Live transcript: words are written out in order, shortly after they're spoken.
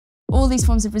all these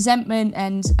forms of resentment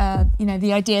and, you know,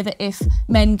 the idea that if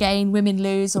men gain, women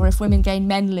lose, or if women gain,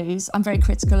 men lose. I'm very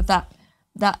critical of that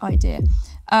idea.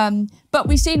 But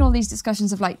we've seen all these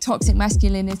discussions of like toxic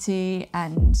masculinity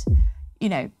and, you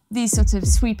know, these sorts of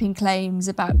sweeping claims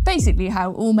about basically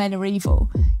how all men are evil,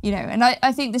 you know, and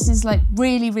I think this is like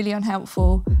really, really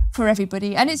unhelpful for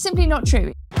everybody, and it's simply not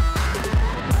true.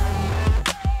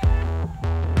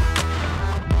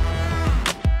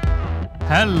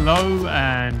 Hello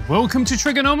and welcome to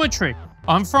TRIGGERnometry.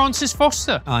 I'm Francis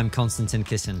Foster. I'm Konstantin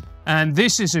Kisin. And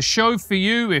this is a show for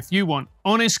you if you want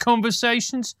honest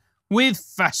conversations with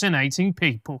fascinating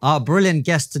people. Our brilliant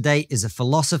guest today is a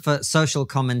philosopher, social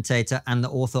commentator, and the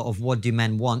author of What Do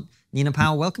Men Want? Nina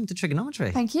Powell, welcome to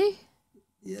TRIGGERnometry. Thank you.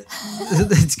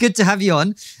 It's good to have you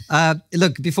on.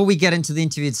 Look, before we get into the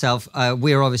interview itself,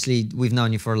 we've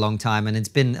known you for a long time, and it's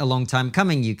been a long time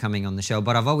coming on the show.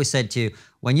 But I've always said to you,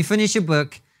 when you finish your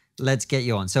book, let's get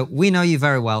you on. So we know you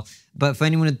very well, but for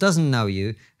anyone who doesn't know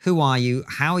you, who are you?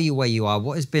 How are you where you are?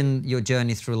 What has been your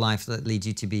journey through life that leads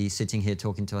you to be sitting here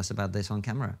talking to us about this on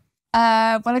camera?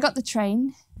 Well, I got the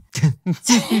train.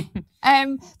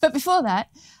 But before that,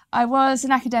 I was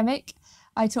an academic.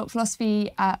 I taught philosophy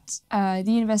at the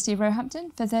University of Roehampton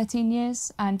for 13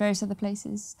 years and various other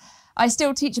places. I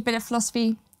still teach a bit of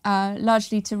philosophy,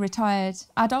 largely to retired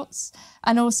adults,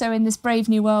 and also in this brave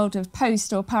new world of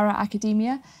post or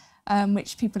para-academia,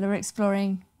 which people are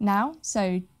exploring now.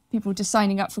 So people just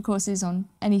signing up for courses on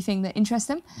anything that interests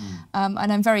them.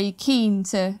 And I'm very keen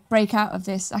to break out of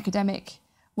this academic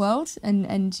world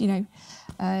and you know,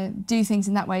 do things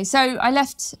in that way. So I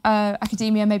left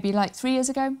academia maybe like 3 years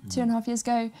ago, 2.5 years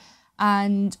ago,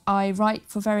 and I write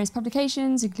for various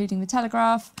publications, including The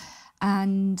Telegraph,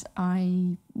 and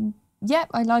I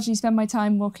largely spend my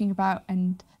time walking about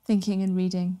and thinking and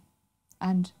reading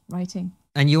and writing.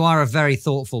 And you are a very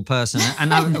thoughtful person.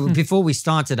 And before we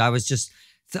started, I was just,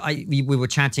 we were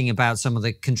chatting about some of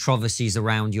the controversies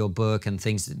around your book and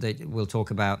things that we'll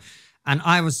talk about. And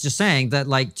I was just saying that,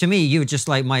 like, to me, you're just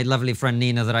like my lovely friend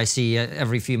Nina that I see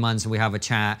every few months and we have a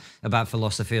chat about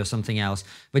philosophy or something else.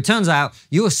 But it turns out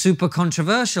you're super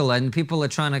controversial and people are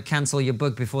trying to cancel your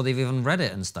book before they've even read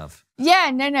it and stuff. Yeah,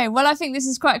 no. Well, I think this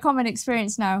is quite a common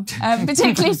experience now,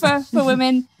 particularly for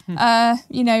women,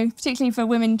 you know, particularly for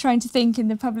women trying to think in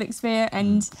the public sphere.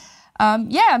 And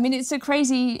yeah, I mean, it's a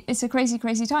crazy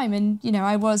time. And, you know,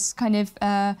 I was kind of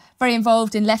very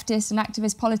involved in leftist and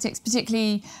activist politics,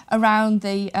 particularly around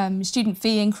the student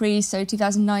fee increase, so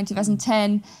 2009,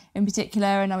 2010 in particular.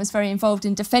 And I was very involved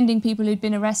in defending people who'd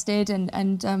been arrested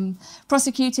and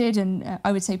prosecuted and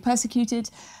I would say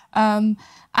persecuted.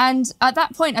 And at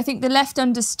that point, I think the left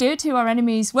understood who our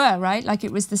enemies were, right? Like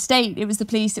it was the state, it was the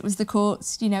police, it was the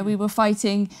courts. You know, we were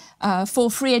fighting for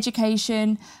free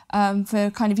education, for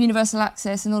kind of universal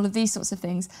access and all of these sorts of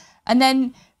things. And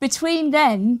then between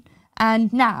then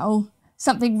and now,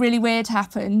 something really weird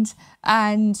happened.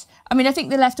 And I mean, I think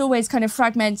the left always kind of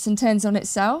fragments and turns on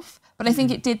itself, but I think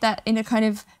it did that in a kind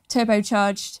of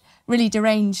turbocharged, really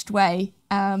deranged way.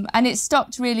 And it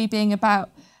stopped really being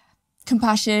about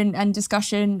compassion and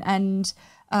discussion and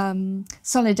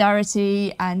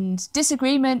solidarity and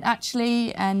disagreement,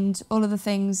 actually, and all of the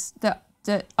things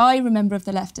that I remember of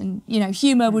the left. And, you know,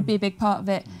 humour would be a big part of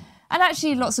it. And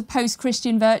actually lots of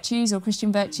post-Christian virtues or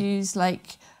Christian virtues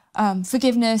like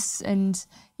forgiveness and,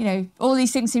 you know, all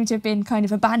these things seem to have been kind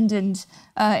of abandoned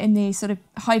in the sort of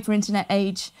hyper-internet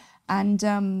age.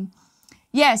 And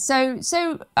yeah, so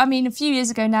I mean, a few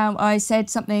years ago now, I said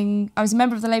something. I was a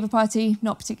member of the Labour Party,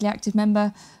 not a particularly active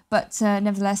member, but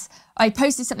nevertheless, I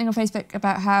posted something on Facebook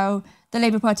about how the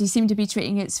Labour Party seemed to be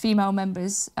treating its female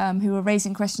members who were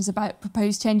raising questions about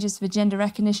proposed changes to the Gender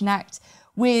Recognition Act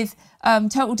with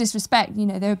total disrespect. You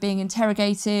know, they were being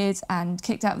interrogated and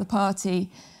kicked out of the party.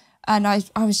 And I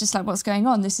was just like, what's going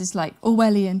on? This is like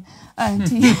Orwellian, to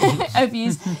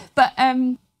overuse. But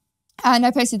and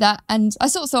I posted that, and I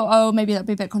sort of thought, oh, maybe that'd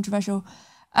be a bit controversial.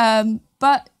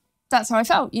 But that's how I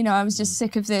felt. You know, I was just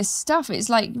sick of this stuff. It's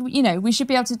like, you know, we should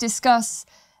be able to discuss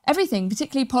everything,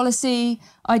 particularly policy,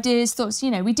 ideas, thoughts.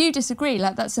 You know, we do disagree.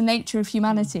 Like, that's the nature of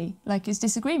humanity, like, is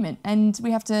disagreement. And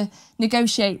we have to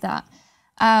negotiate that.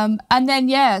 And then,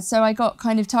 yeah, so I got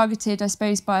kind of targeted, I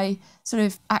suppose, by sort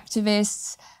of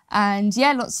activists. And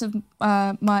yeah,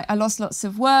 I lost lots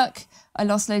of work. I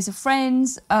lost loads of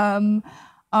friends.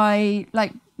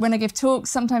 When I give talks,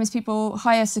 sometimes people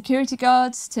hire security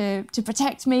guards to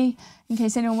protect me in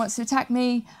case anyone wants to attack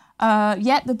me.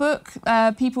 Yet the book,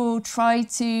 people try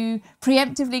to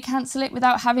preemptively cancel it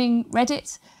without having read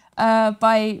it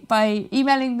by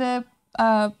emailing the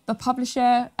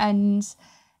publisher, and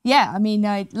yeah, I mean,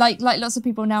 like lots of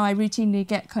people now, I routinely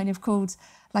get kind of called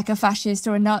like a fascist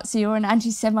or a Nazi or an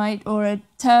anti-Semite or a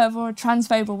TERF or a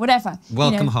transphobe or whatever.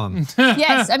 Welcome home.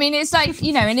 Yes, I mean, it's like,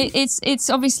 you know, and it's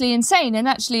obviously insane, and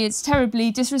actually it's terribly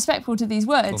disrespectful to these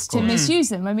words to misuse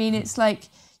them. I mean, it's like,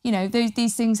 you know,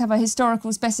 these things have a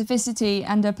historical specificity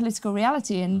and a political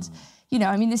reality, and, you know,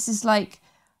 I mean, this is like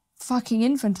fucking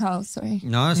infantile, sorry.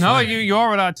 No, you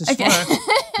are allowed to swear.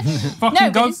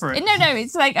 Fucking go for it. No,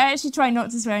 it's like, I actually try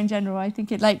not to swear in general. I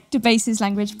think it like debases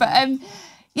language, but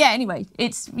yeah, anyway,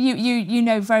 it's you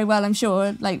know very well, I'm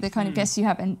sure, like the kind of guests you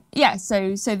have, and yeah,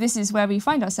 so this is where we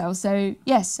find ourselves. So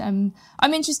yes, I'm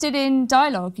interested in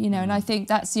dialogue, you know, and I think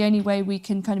that's the only way we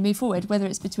can kind of move forward, whether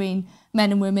it's between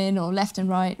men and women or left and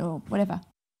right or whatever.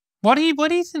 Why do you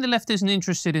think the left isn't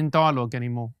interested in dialogue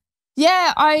anymore?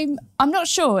 Yeah, I'm not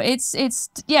sure. It's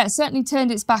yeah, certainly turned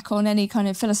its back on any kind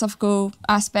of philosophical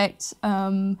aspect.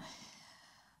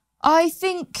 I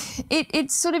think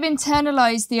it's sort of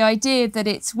internalized the idea that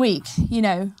it's weak, you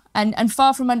know, and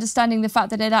far from understanding the fact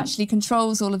that it actually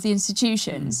controls all of the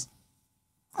institutions,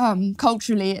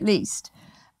 culturally at least,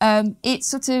 it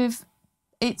sort of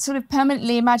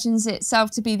permanently imagines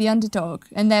itself to be the underdog,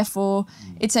 and therefore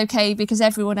it's okay because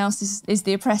everyone else is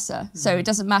the oppressor. So it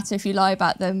doesn't matter if you lie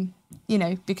about them, you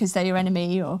know, because they're your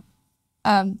enemy or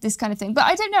this kind of thing. But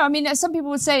I don't know. I mean, some people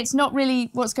would say it's not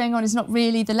really, what's going on is not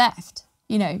really the left,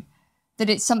 you know, that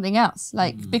it's something else,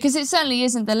 like, because it certainly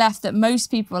isn't the left that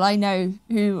most people I know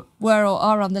who were or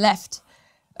are on the left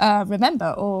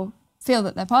remember or feel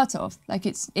that they're part of. Like,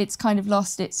 it's kind of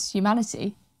lost its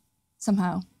humanity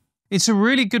somehow. It's a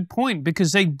really good point,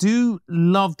 because they do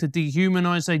love to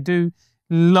dehumanize. They do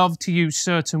love to use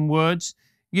certain words.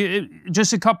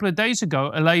 Just a couple of days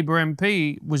ago, a Labour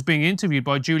MP was being interviewed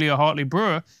by Julia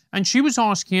Hartley-Brewer, and she was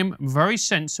asking him very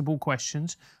sensible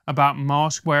questions about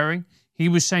mask wearing. He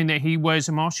was saying that he wears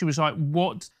a mask. She was like,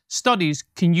 what studies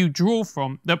can you draw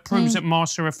from that proves that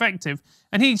masks are effective?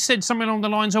 And he said something along the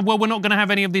lines of, well, we're not going to have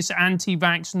any of this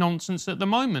anti-vax nonsense at the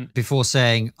moment. Before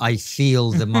saying, I feel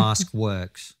the mask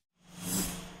works.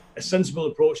 A sensible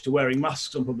approach to wearing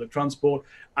masks on public transport,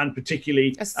 and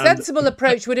particularly... A sensible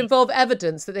approach would involve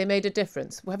evidence that they made a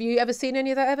difference. Have you ever seen any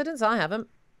of that evidence? I haven't.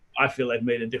 I feel they've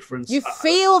made a difference. You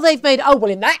feel they've made... Oh, well,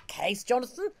 in that case,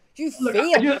 Jonathan... You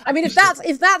feel. I mean, if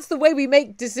that's the way we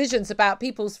make decisions about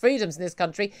people's freedoms in this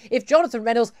country, if Jonathan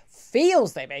Reynolds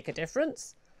feels they make a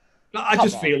difference, I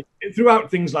just feel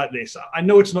throughout things like this, I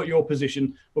know it's not your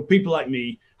position, but people like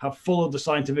me have followed the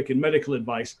scientific and medical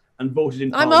advice and voted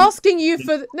in Parliament. I'm asking you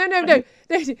for no.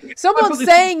 Someone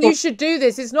saying you should do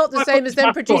this is not the same as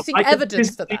them producing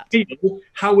evidence for that.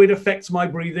 How it affects my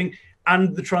breathing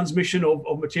and the transmission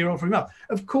of material from your mouth.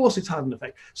 Of course it's had an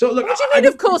effect. So look, what do you mean,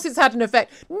 of course it's had an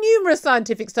effect? Numerous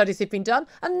scientific studies have been done,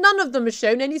 and none of them have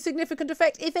shown any significant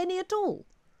effect, if any at all.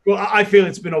 Well, I feel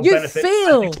it's been of benefit.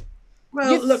 You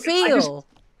feel.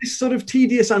 This sort of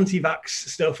tedious anti-vax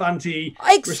stuff,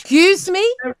 Excuse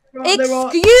me?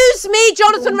 Excuse me,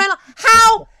 Jonathan Reynolds.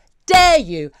 How dare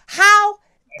you? How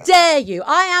dare you?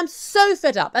 I am so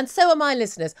fed up, and so are my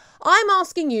listeners. I'm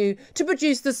asking you to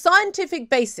produce the scientific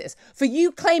basis for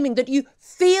you claiming that you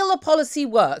feel a policy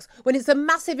works when it's a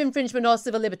massive infringement of our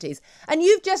civil liberties. And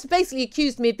you've just basically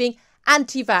accused me of being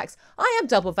anti-vax. I am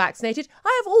double vaccinated.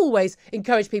 I have always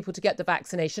encouraged people to get the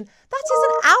vaccination. That is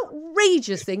an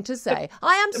outrageous thing to say.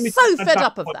 I am so fed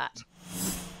up of that.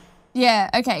 Yeah,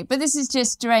 okay, but this is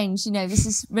just strange, you know, this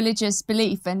is religious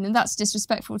belief, and that's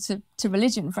disrespectful to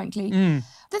religion, frankly.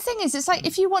 The thing is, it's like,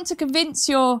 if you want to convince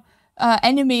your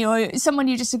enemy or someone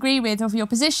you disagree with of your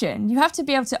position, you have to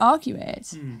be able to argue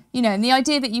it, you know, and the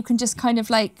idea that you can just kind of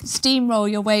like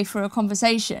steamroll your way through a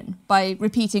conversation by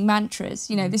repeating mantras,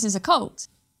 you know, this is a cult.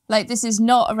 Like, this is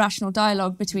not a rational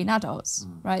dialogue between adults,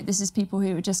 right? This is people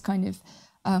who are just kind of,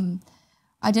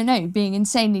 I don't know, being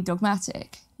insanely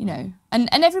dogmatic. You know, and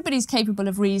everybody's capable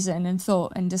of reason and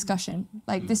thought and discussion.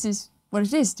 Like, this is what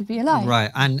it is to be alive. Right,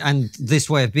 and this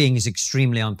way of being is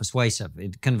extremely unpersuasive.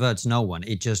 It converts no one.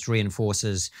 It just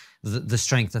reinforces the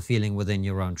strength of feeling within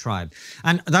your own tribe.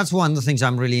 And that's one of the things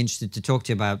I'm really interested to talk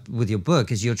to you about with your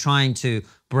book, is you're trying to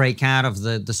break out of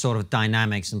the sort of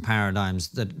dynamics and paradigms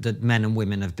that men and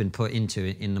women have been put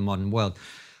into in the modern world.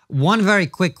 One very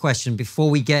quick question before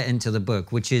we get into the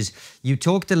book, which is, you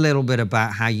talked a little bit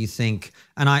about how you think,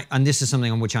 and this is something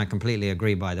on which I completely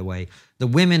agree, by the way, the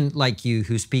women like you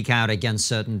who speak out against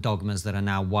certain dogmas that are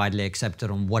now widely accepted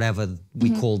on whatever we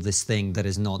call this thing that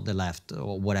is not the left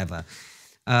or whatever,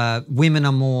 women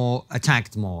are more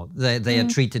attacked more. They are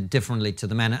treated differently to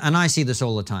the men. And I see this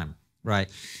all the time, right?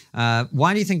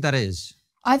 Why do you think that is?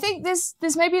 I think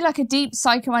there's maybe like a deep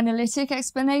psychoanalytic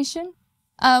explanation.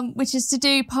 which is to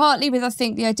do partly with, I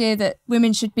think, the idea that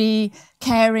women should be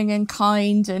caring and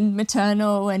kind and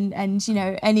maternal, and you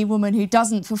know, any woman who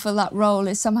doesn't fulfill that role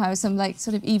is somehow some like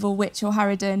sort of evil witch or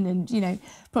harridan, and you know,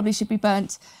 probably should be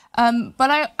burnt.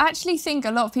 But I actually think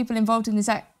a lot of people involved in this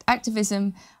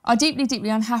activism are deeply, deeply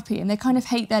unhappy, and they kind of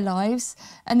hate their lives,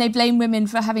 and they blame women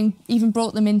for having even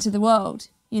brought them into the world.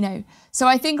 You know, so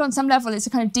I think on some level it's a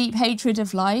kind of deep hatred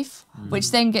of life,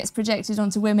 which then gets projected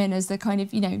onto women as the kind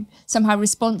of, you know, somehow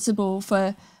responsible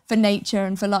for nature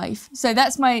and for life. So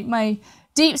that's my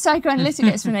deep psychoanalytic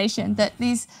explanation, that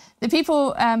the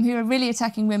people who are really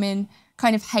attacking women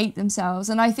kind of hate themselves,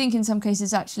 and I think in some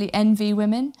cases actually envy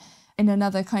women in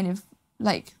another kind of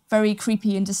like very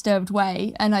creepy and disturbed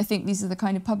way. And I think these are the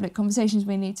kind of public conversations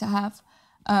we need to have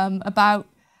about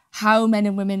how men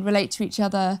and women relate to each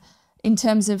other in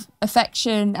terms of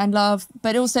affection and love,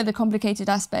 but also the complicated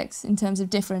aspects in terms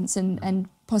of difference and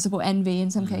possible envy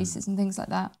in some cases and things like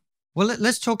that. Well,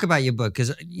 let's talk about your book,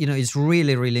 because you know it's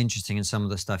really, really interesting in some of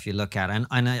the stuff you look at, and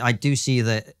I do see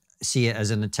it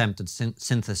as an attempt at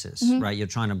synthesis, right? You're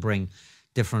trying to bring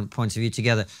different points of view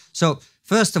together. So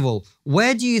first of all,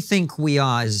 where do you think we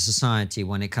are as a society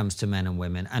when it comes to men and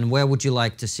women, and where would you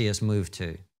like to see us move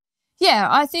to? Yeah,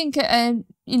 I think,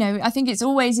 you know, I think it's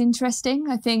always interesting.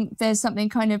 I think there's something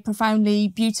kind of profoundly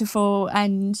beautiful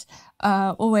and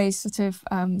always sort of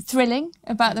thrilling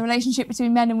about the relationship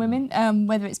between men and women,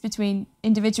 whether it's between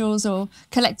individuals or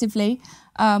collectively.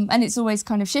 And it's always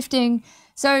kind of shifting.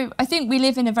 So I think we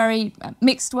live in a very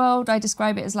mixed world. I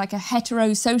describe it as like a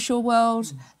heterosocial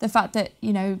world. The fact that,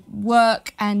 you know,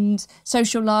 work and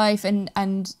social life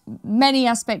and many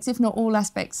aspects, if not all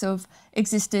aspects of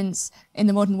existence in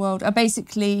the modern world are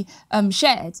basically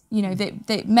shared. You know,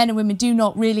 that men and women do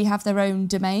not really have their own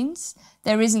domains.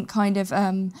 There isn't kind of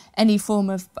any form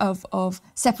of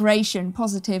separation,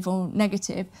 positive or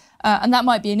negative. And that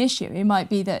might be an issue. It might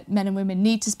be that men and women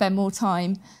need to spend more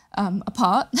time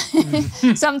apart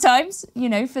sometimes, you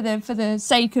know, for the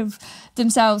sake of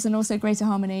themselves and also greater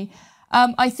harmony.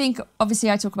 I think,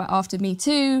 obviously, I talk about after Me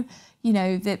Too, you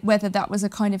know, that whether that was a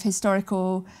kind of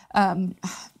historical,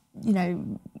 you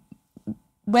know,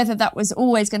 whether that was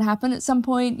always going to happen at some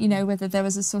point, you know, whether there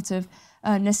was a sort of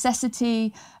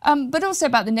necessity, but also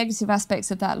about the negative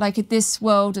aspects of that, like this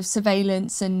world of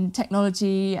surveillance and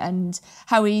technology and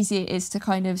how easy it is to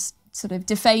kind of sort of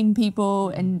defame people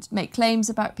and make claims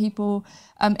about people.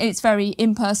 It's very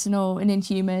impersonal and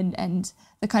inhuman, and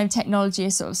the kind of technology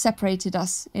has sort of separated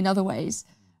us in other ways.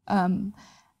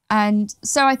 And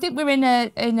so I think we're in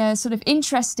a sort of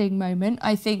interesting moment.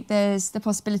 I think there's the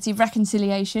possibility of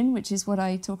reconciliation, which is what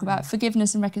I talk about,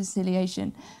 forgiveness and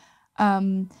reconciliation.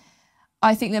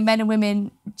 I think that men and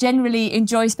women generally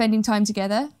enjoy spending time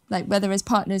together, like whether as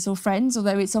partners or friends,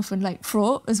 although it's often like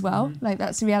fraught as well, like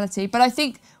that's the reality. But I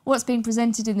think what's being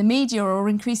presented in the media, or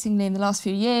increasingly in the last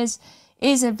few years,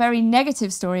 is a very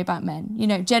negative story about men. You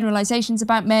know, generalizations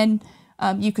about men.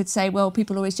 You could say, well,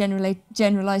 people always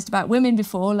generalized about women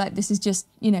before, like this is just,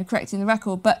 you know, correcting the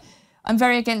record. But I'm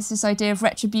very against this idea of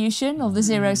retribution or the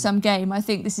zero-sum game. I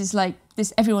think this is like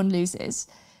this, everyone loses.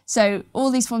 So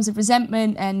all these forms of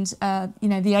resentment and, you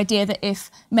know, the idea that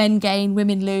if men gain,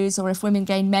 women lose, or if women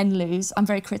gain, men lose, I'm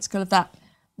very critical of that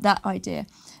idea.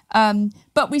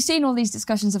 But we've seen all these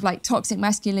discussions of like toxic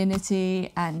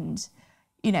masculinity and,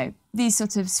 you know, these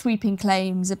sorts of sweeping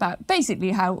claims about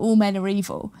basically how all men are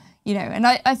evil, you know, and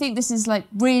I think this is like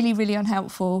really, really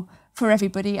unhelpful for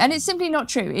everybody. And it's simply not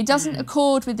true. It doesn't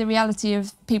accord with the reality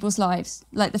of people's lives.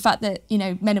 Like the fact that, you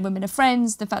know, men and women are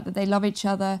friends, the fact that they love each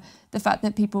other, the fact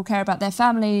that people care about their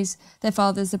families, their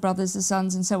fathers, their brothers, their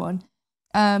sons, and so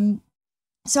on.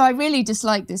 So I really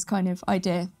dislike this kind of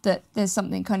idea that there's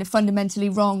something kind of fundamentally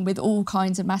wrong with all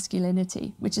kinds of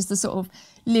masculinity, which is the sort of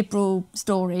liberal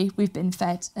story we've been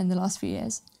fed in the last few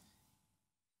years.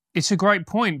 It's a great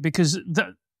point, because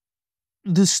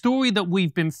the story that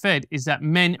we've been fed is that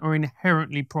men are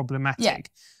inherently problematic. Yeah.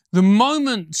 The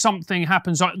moment something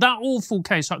happens, like that awful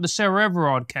case, like the Sarah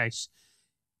Everard case,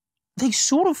 they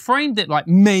sort of framed it like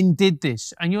men did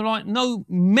this. And you're like, no,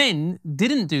 men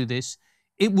didn't do this.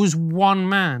 It was one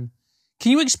man.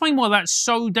 Can you explain why that's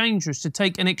so dangerous, to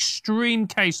take an extreme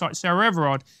case like Sarah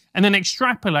Everard and then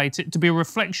extrapolate it to be a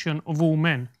reflection of all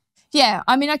men? Yeah,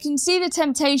 I mean, I can see the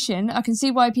temptation. I can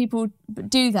see why people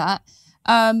do that.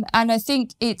 And I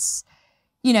think it's,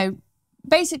 you know,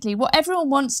 basically what everyone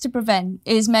wants to prevent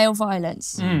is male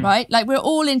violence, right? Like we're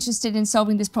all interested in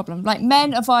solving this problem. Like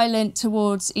men are violent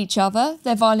towards each other.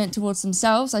 They're violent towards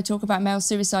themselves. I talk about male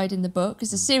suicide in the book.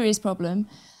 It's a serious problem.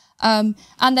 And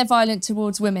they're violent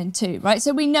towards women too, right?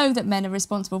 So we know that men are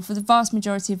responsible for the vast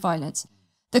majority of violence.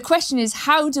 The question is,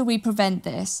 how do we prevent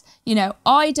this? You know,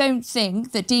 I don't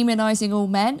think that demonizing all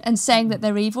men and saying that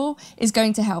they're evil is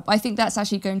going to help. I think that's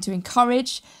actually going to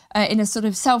encourage, in a sort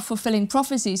of self-fulfilling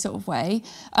prophecy sort of way,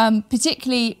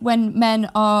 particularly when men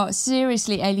are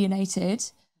seriously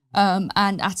alienated and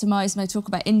atomized. And I talk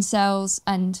about incels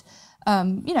and,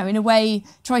 you know, in a way,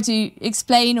 try to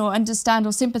explain or understand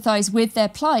or sympathize with their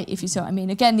plight, if you see what I mean.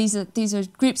 Again, these are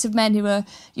groups of men who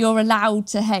you're allowed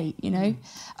to hate, you know.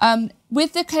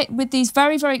 With these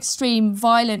very, very extreme,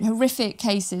 violent, horrific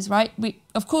cases, right?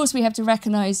 Of course, we have to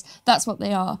recognise that's what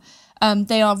they are.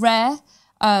 They are rare.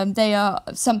 They are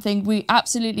something we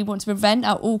absolutely want to prevent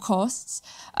at all costs.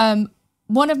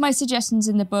 One of my suggestions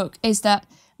in the book is that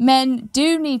men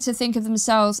do need to think of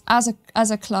themselves as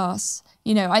a class.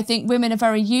 You know, I think women are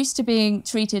very used to being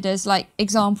treated as like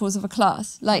examples of a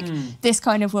class, like this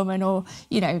kind of woman, or,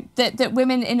 you know, that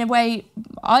women in a way,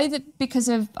 either because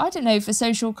of, I don't know, for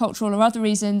social, cultural or other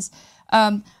reasons,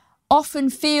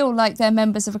 often feel like they're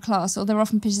members of a class, or they're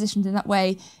often positioned in that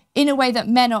way, in a way that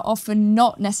men are often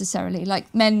not necessarily.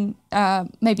 Like men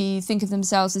maybe think of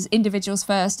themselves as individuals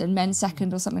first and men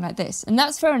second, or something like this. And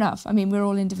that's fair enough. I mean, we're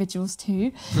all individuals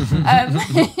too.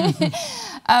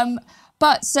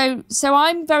 But so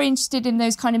I'm very interested in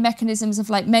those kind of mechanisms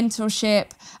of like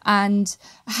mentorship and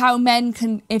how men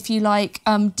can, if you like,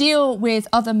 deal with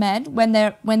other men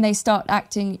when they start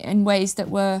acting in ways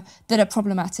that are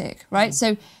problematic, right?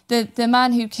 So the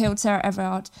man who killed Sarah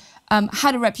Everard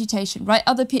had a reputation, right?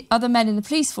 Other men in the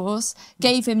police force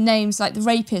gave him names like the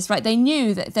rapist, right? They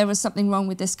knew that there was something wrong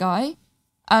with this guy,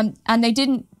 and they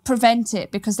didn't prevent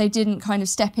it because they didn't kind of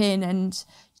step in and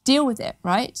deal with it,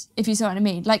 right? If you see what I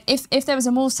mean. Like if there was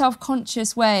a more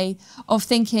self-conscious way of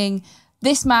thinking,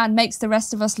 this man makes the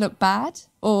rest of us look bad,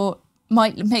 or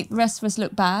might make the rest of us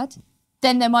look bad,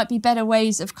 then there might be better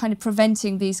ways of kind of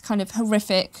preventing these kind of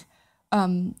horrific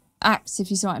acts, if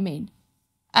you see what I mean.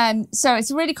 So it's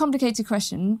a really complicated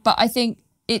question, but I think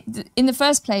in the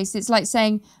first place, it's like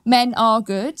saying men are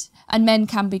good and men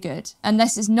can be good. And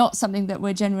this is not something that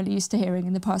we're generally used to hearing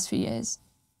in the past few years.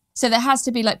 So there has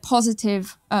to be like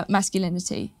positive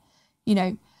masculinity, you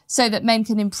know, so that men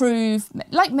can improve,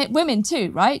 like women too,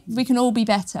 right? We can all be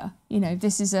better. You know,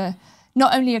 this is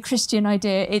not only a Christian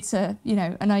idea, it's an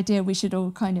idea we should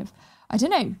all kind of, I don't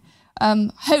know,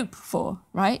 hope for,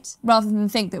 right? Rather than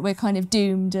think that we're kind of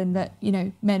doomed and that, you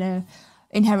know, men are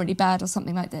inherently bad or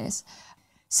something like this.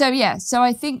 So yeah,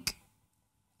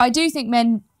 I do think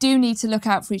men do need to look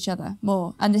out for each other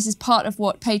more. And this is part of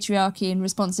what patriarchy and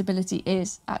responsibility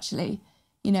is, actually.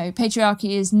 You know,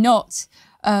 patriarchy is not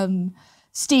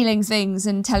stealing things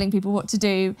and telling people what to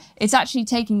do. It's actually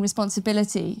taking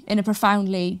responsibility in a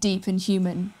profoundly deep and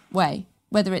human way,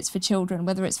 whether it's for children,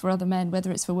 whether it's for other men,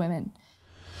 whether it's for women.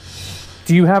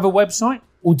 Do you have a website,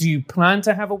 or do you plan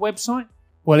to have a website?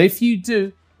 Well, if you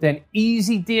do, then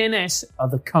EasyDNS are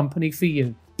the company for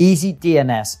you.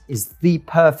 EasyDNS is the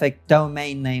perfect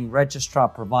domain name registrar,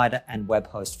 provider, and web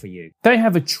host for you. They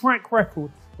have a track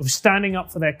record of standing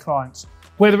up for their clients,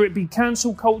 whether it be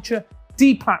cancel culture,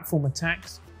 deplatform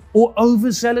attacks, or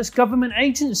overzealous government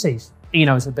agencies. He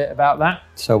knows a bit about that.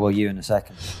 So will you in a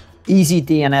second.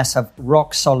 EasyDNS have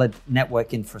rock-solid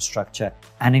network infrastructure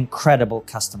and incredible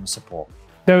customer support.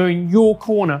 They're in your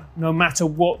corner no matter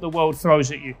what the world throws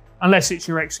at you, unless it's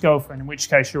your ex-girlfriend, in which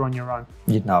case you're on your own.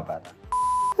 You'd know about that.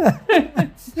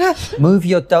 Move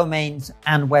your domains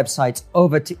and websites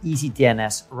over to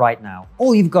EasyDNS right now.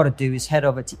 All you've got to do is head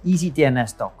over to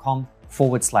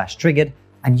easydns.com/triggered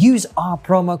and use our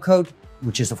promo code,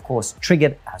 which is of course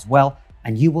triggered as well,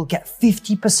 and you will get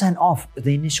 50% off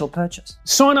the initial purchase.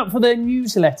 Sign up for their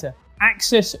newsletter,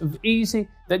 Access of Easy,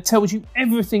 that tells you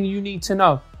everything you need to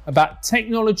know about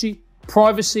technology,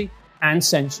 privacy, and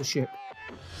censorship.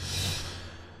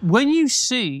 When you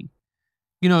see,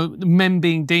 you know, men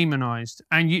being demonized,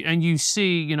 and you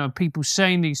see, you know, people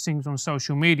saying these things on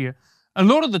social media, a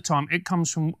lot of the time it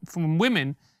comes from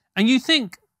women, and you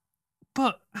think,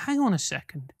 but hang on a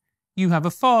second, you have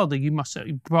a father, you must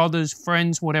have brothers,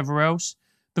 friends, whatever else.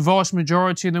 The vast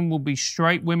majority of them will be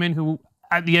straight women who,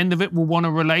 at the end of it, will want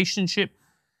a relationship.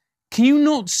 Can you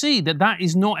not see that that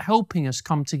is not helping us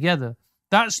come together?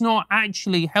 That's not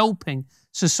actually helping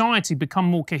society become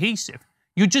more cohesive.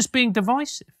 You're just being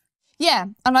divisive. Yeah,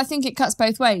 and I think it cuts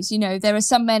both ways. You know, there are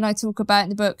some men I talk about in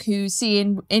the book who see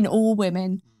in all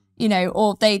women, you know,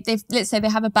 or they let's say they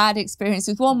have a bad experience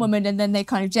with one woman and then they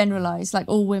kind of generalize like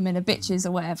all women are bitches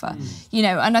or whatever, you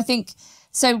know, and I think,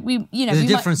 so we, you know. The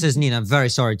difference is, Nina, very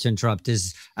sorry to interrupt,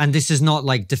 and this is not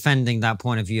like defending that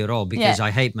point of view at all, because I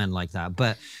hate men like that,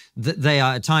 but they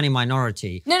are a tiny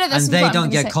minority. No, that's and they what I'm don't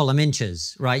gonna get say. column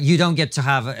inches, right? You don't get to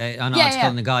have an Yeah, article yeah.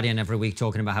 in The Guardian every week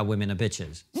talking about how women are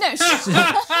bitches. No,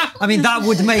 I mean, that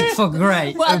would make for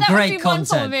great, well, that great would be one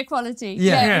form of content. equality.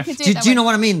 Yeah. We could do, Do, it that do you way. know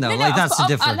what I mean, though? No, Like, of that's the course,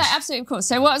 difference. no, absolutely, of course.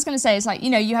 So what I was going to say is, like, you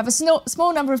know, you have a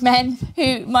small number of men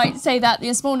who might say that,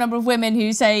 a small number of women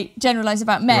who say generalize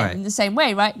about men Right. in the same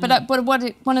way, right? But one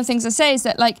of the things I say is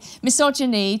that, like,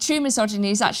 misogyny, true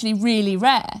misogyny, is actually really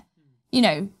rare. You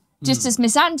know, just as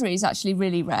misandry is actually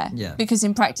really rare. Yeah. Because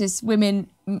in practice,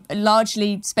 women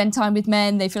largely spend time with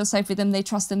men, they feel safe with them, they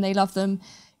trust them, they love them,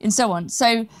 and so on.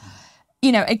 So,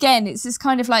 you know, again, it's this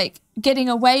kind of like getting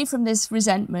away from this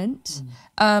resentment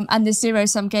and this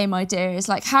zero-sum game idea is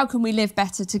like, how can we live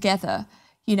better together,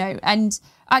 you know, and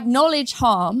acknowledge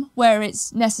harm where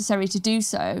it's necessary to do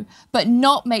so, but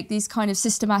not make these kind of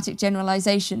systematic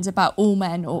generalizations about all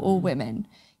men or all women,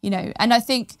 you know. And I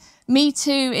think Me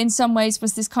Too, in some ways,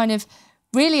 was this kind of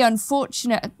really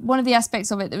unfortunate, one of the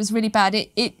aspects of it that was really bad.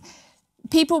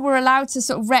 People were allowed to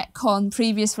sort of retcon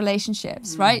previous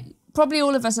relationships, right? Probably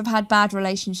all of us have had bad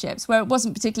relationships where it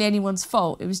wasn't particularly anyone's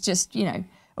fault. It was just, you know,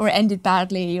 or it ended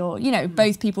badly, or, you know,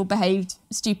 both people behaved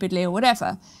stupidly or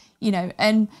whatever, you know.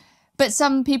 But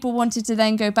some people wanted to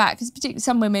then go back, because particularly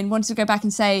some women wanted to go back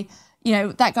and say, you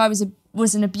know, that guy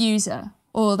was an abuser,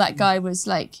 or that guy was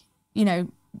like, you know,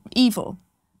 evil,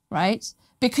 right?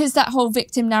 Because that whole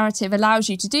victim narrative allows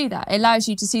you to do that. It allows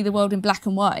you to see the world in black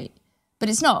and white, but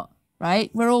it's not.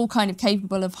 Right? We're all kind of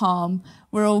capable of harm.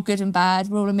 We're all good and bad.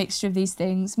 We're all a mixture of these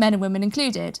things, men and women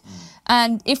included.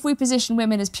 And if we position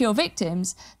women as pure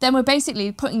victims, then we're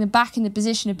basically putting them back in the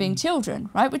position of being children,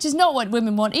 right? Which is not what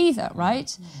women want either,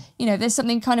 right? You know, there's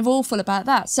something kind of awful about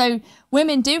that. So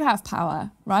women do have power,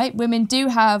 right? Women do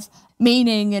have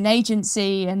meaning and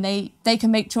agency, and they can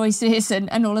make choices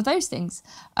and all of those things.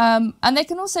 And they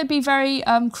can also be very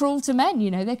cruel to men,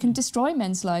 you know. They can destroy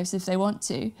men's lives if they want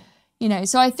to. You know,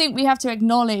 so I think we have to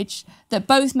acknowledge that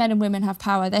both men and women have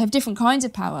power. They have different kinds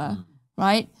of power,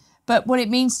 right? But what it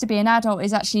means to be an adult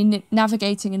is actually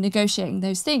navigating and negotiating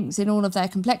those things in all of their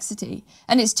complexity.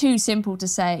 And it's too simple to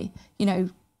say, you know,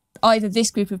 either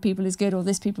this group of people is good or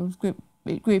this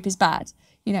group is bad.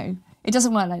 You know, it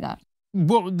doesn't work like that.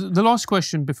 Well, the last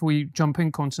question before you jump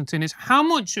in, Konstantin, is how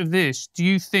much of this do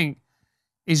you think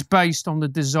is based on the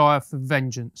desire for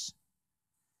vengeance?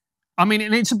 I mean,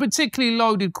 and it's a particularly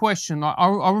loaded question. Like,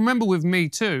 I remember with Me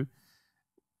Too,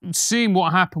 seeing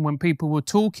what happened when people were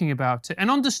talking about it. And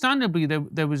understandably,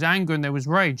 there was anger and there was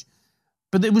rage.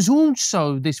 But there was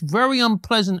also this very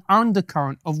unpleasant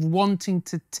undercurrent of wanting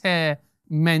to tear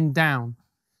men down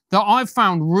that I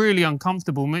found really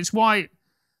uncomfortable. And it's why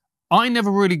I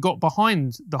never really got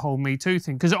behind the whole Me Too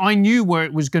thing, because I knew where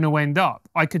it was going to end up.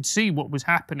 I could see what was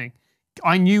happening.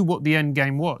 I knew what the end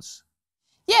game was.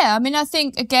 Yeah, I mean, I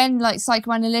think, again, like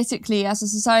psychoanalytically as a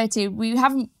society, we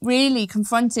haven't really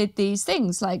confronted these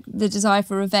things like the desire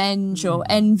for revenge or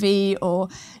envy or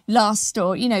lust,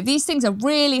 or, you know, these things are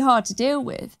really hard to deal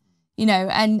with, you know,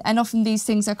 and often these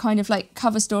things are kind of like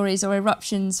cover stories or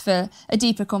eruptions for a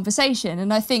deeper conversation.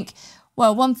 And I think,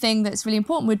 well, one thing that's really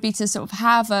important would be to sort of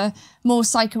have a more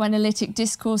psychoanalytic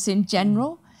discourse in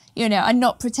general, you know, and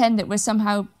not pretend that we're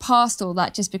somehow past all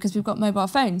that just because we've got mobile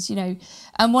phones, you know.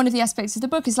 And one of the aspects of the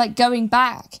book is like going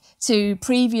back to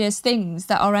previous things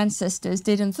that our ancestors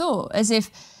did and thought, as if,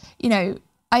 you know,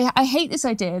 I hate this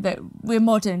idea that we're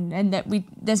modern and that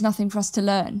there's nothing for us to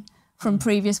learn from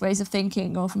previous ways of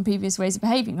thinking or from previous ways of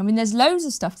behaving. I mean, there's loads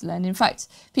of stuff to learn. In fact,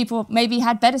 people maybe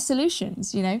had better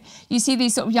solutions, you know. You see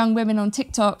these sort of young women on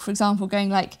TikTok, for example, going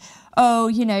like, oh,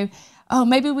 you know, oh,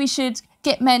 maybe we should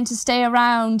get men to stay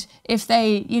around if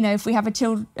they, you know, if we have a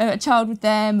child with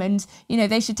them, and, you know,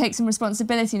 they should take some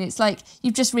responsibility. And it's like,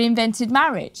 you've just reinvented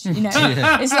marriage, you know.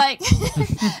 It's like,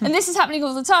 and this is happening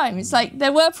all the time. It's like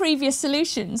there were previous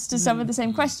solutions to some of the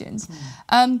same questions.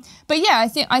 But yeah,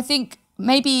 I think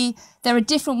maybe there are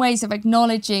different ways of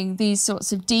acknowledging these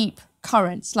sorts of deep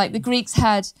currents. Like the Greeks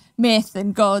had myth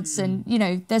and gods, and, you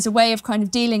know, there's a way of kind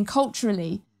of dealing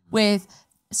culturally with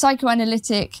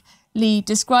psychoanalytically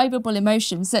describable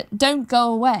emotions that don't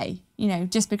go away, you know,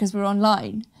 just because we're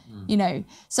online, you know.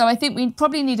 So I think we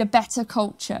probably need a better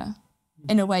culture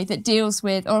in a way that deals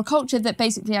with, or a culture that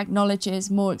basically acknowledges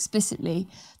more explicitly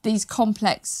these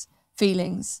complex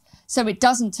feelings, so it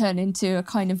doesn't turn into a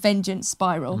kind of vengeance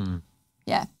spiral.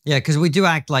 Yeah. Yeah, because we do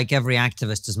act like every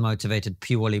activist is motivated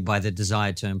purely by the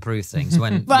desire to improve things.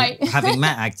 When right. Having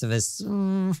met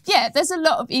activists, yeah, there's a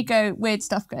lot of ego, weird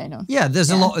stuff going on. Yeah, there's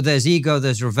a lot. There's ego,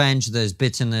 there's revenge, there's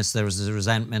bitterness, there's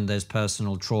resentment, there's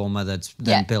personal trauma that's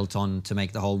then built on to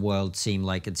make the whole world seem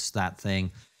like it's that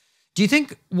thing. Do you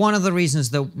think one of the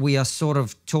reasons that we are sort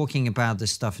of talking about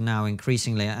this stuff now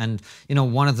increasingly, and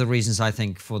one of the reasons I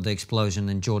think for the explosion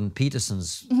in Jordan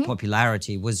Peterson's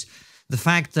popularity was the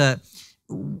fact that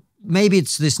maybe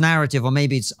it's this narrative or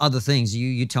maybe it's other things,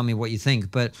 you tell me what you think,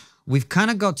 but we've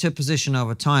kind of got to a position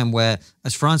over time where,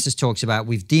 as Francis talks about,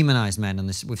 we've demonized men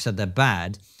and we've said they're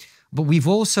bad, but we've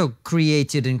also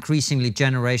created increasingly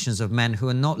generations of men who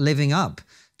are not living up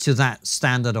to that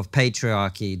standard of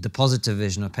patriarchy, the positive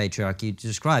vision of patriarchy you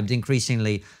described.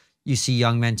 Increasingly, you see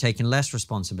young men taking less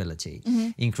responsibility,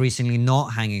 increasingly not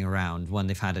hanging around when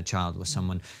they've had a child with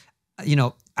someone,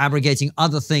 abrogating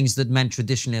other things that men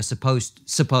traditionally are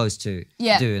supposed to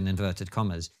do, in inverted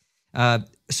commas.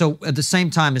 So at the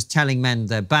same time as telling men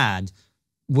they're bad,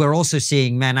 we're also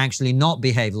seeing men actually not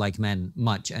behave like men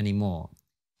much anymore.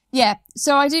 Yeah,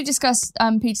 so I do discuss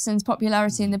Peterson's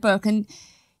popularity in the book, and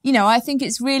I think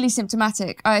it's really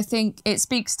symptomatic. I think it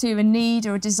speaks to a need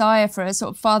or a desire for a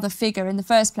sort of father figure in the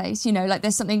first place. Like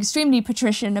there's something extremely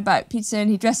patrician about Peterson.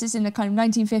 He dresses in a kind of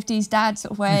 1950s dad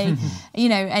sort of way,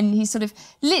 and he's sort of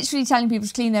literally telling people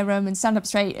to clean their room and stand up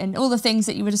straight and all the things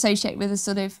that you would associate with a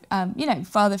sort of,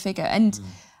 father figure.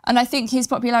 And I think his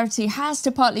popularity has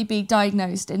to partly be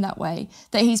diagnosed in that way,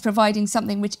 that he's providing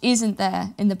something which isn't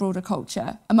there in the broader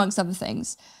culture, amongst other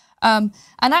things. And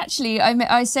actually,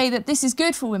 I say that this is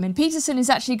good for women. Peterson is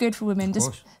actually good for women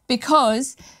just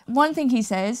because one thing he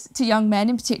says to young men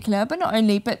in particular, but not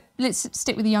only, but let's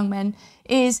stick with the young men,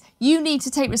 is you need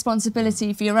to take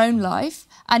responsibility for your own life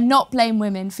and not blame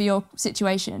women for your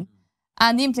situation.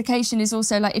 And the implication is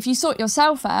also like, if you sort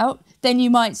yourself out, then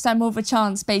you might stand more of a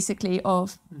chance, basically,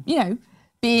 of,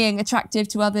 being attractive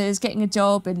to others, getting a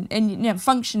job and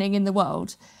functioning in the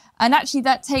world. And actually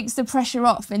that takes the pressure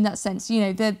off in that sense.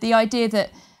 The idea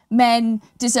that men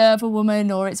deserve a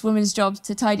woman or it's women's job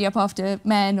to tidy up after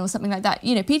men or something like that.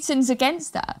 Peterson's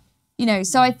against that.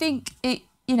 So I think it,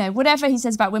 whatever he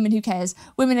says about women, who cares?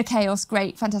 Women are chaos,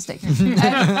 great, fantastic. But,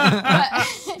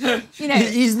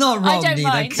 he's not wrong, I don't Nina,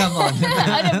 mind. come on.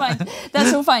 I don't mind.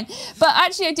 That's all fine. But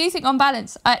actually, I do think on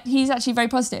balance, he's actually very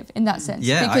positive in that sense.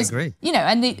 Yeah, because, I agree.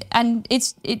 And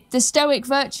it's the Stoic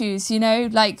virtues,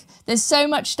 like there's so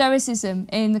much Stoicism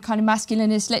in the kind of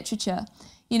masculinist literature,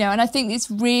 and I think it's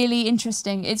really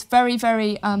interesting. It's very,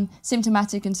 very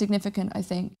symptomatic and significant, I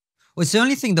think. Well, it's the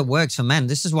only thing that works for men.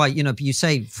 This is why, you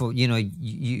say, you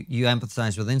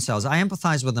empathize with incels. I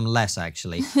empathize with them less,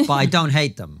 actually, but I don't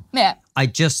hate them. Yeah. I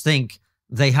just think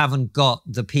they haven't got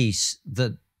the piece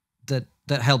that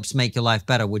helps make your life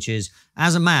better, which is,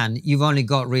 as a man, you've only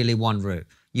got really one route.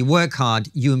 You work hard,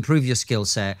 you improve your skill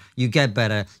set, you get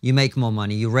better, you make more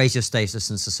money, you raise your status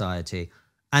in society.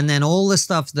 And then all the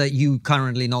stuff that you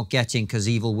currently not getting because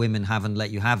evil women haven't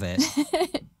let you have it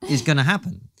is going to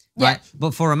happen. Right? Yeah.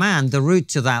 But for a man, the route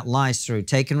to that lies through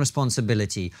taking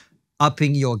responsibility,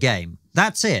 upping your game.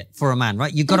 That's it for a man,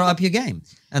 right? You've got to up your game.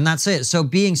 And that's it. So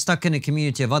being stuck in a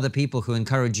community of other people who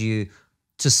encourage you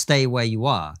to stay where you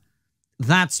are,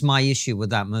 that's my issue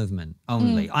with that movement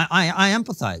only. I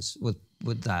empathize with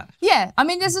that. Yeah, I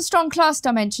mean, there's a strong class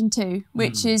dimension too,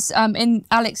 which is in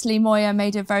Alex Lee Moyer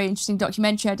made a very interesting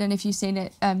documentary. I don't know if you've seen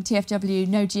it, TFW,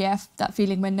 No GF, That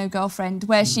Feeling When No Girlfriend,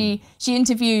 where she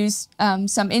interviews some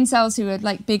incels who are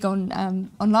like big on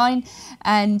online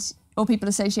or people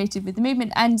associated with the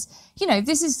movement. And,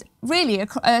 this is really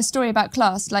a story about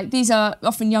class. Like, these are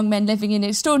often young men living in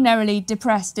extraordinarily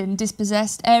depressed and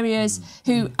dispossessed areas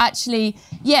who actually,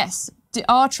 yes,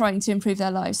 are trying to improve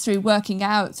their lives through working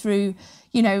out, through,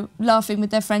 laughing with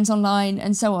their friends online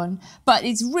and so on. But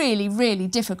it's really, really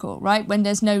difficult, right? When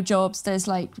there's no jobs, there's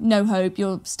like no hope,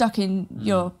 you're stuck in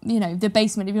your, the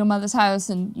basement of your mother's house,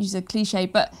 and use a cliche,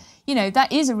 but,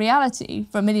 that is a reality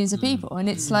for millions of people. And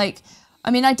it's like, I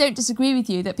mean, I don't disagree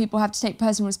with you that people have to take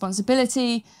personal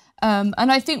responsibility. And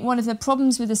I think one of the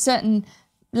problems with a certain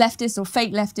leftist or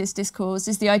fake leftist discourse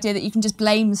is the idea that you can just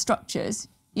blame the structures,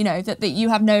 that you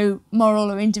have no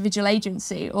moral or individual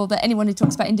agency, or that anyone who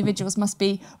talks about individuals must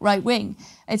be right-wing.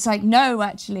 It's like, no,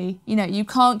 actually, you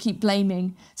can't keep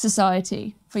blaming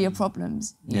society for your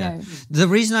problems. You know. The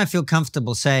reason I feel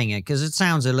comfortable saying it, because it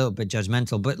sounds a little bit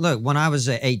judgmental, but look, when I was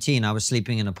 18, I was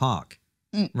sleeping in a park,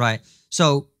 right?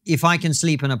 So if I can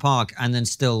sleep in a park and then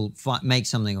still make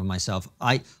something of myself,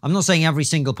 I'm not saying every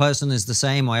single person is the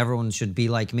same or everyone should be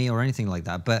like me or anything like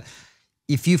that, but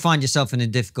if you find yourself in a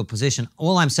difficult position,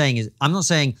 all I'm saying is, I'm not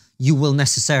saying you will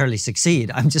necessarily succeed.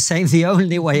 I'm just saying the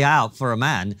only way out for a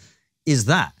man is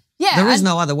that. Yeah, there is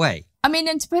no other way. I mean,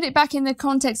 and to put it back in the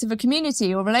context of a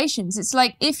community or relations, it's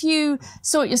like, if you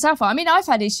sort yourself out. I mean, I've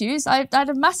had issues. I had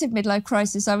a massive midlife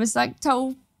crisis. I was like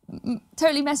told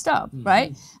totally messed up,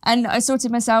 right? And I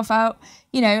sorted myself out,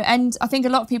 you know, and I think a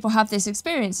lot of people have this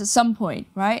experience at some point,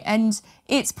 right? And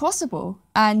it's possible,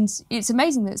 and it's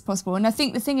amazing that it's possible. And I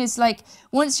think the thing is, like,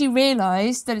 once you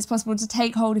realise that it's possible to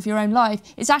take hold of your own life,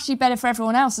 it's actually better for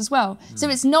everyone else as well. So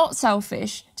it's not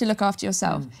selfish to look after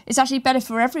yourself. It's actually better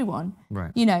for everyone,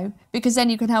 right? You know, because then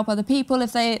you can help other people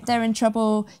if they're in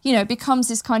trouble. You know, it becomes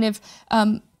this kind of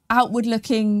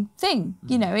outward-looking thing.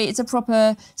 You know, it's a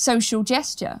proper social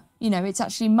gesture. You know, it's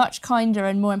actually much kinder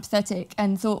and more empathetic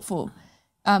and thoughtful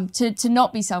to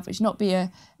not be selfish, not be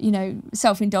a, you know,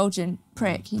 self-indulgent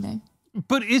prick, you know.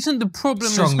 But isn't the problem...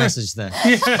 Strong message there.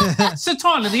 Yeah. So,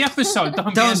 Tyler, the episode...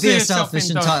 Don't be a selfish,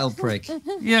 entitled prick.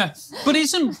 Yeah. But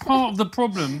isn't part of the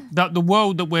problem that the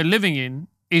world that we're living in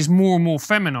is more and more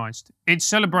feminized? It's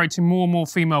celebrating more and more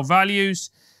female values.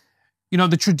 You know,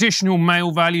 the traditional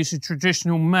male values, the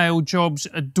traditional male jobs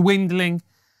are dwindling.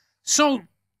 So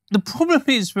the problem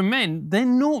is for men, they're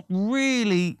not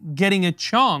really getting a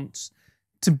chance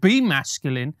to be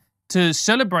masculine, to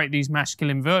celebrate these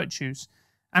masculine virtues.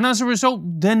 And as a result,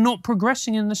 they're not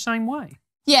progressing in the same way.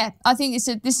 Yeah, I think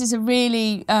this is a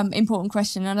really important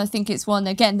question, and I think it's one,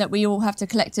 again, that we all have to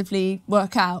collectively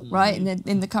work out, right,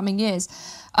 in the coming years.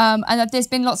 And there's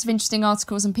been lots of interesting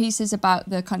articles and pieces about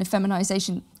the kind of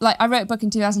feminisation. Like, I wrote a book in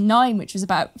 2009, which was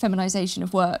about feminisation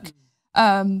of work.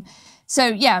 So,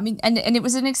 yeah, I mean, and it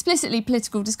was an explicitly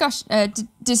political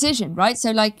decision, right?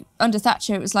 So, like, under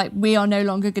Thatcher, it was like, we are no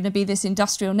longer going to be this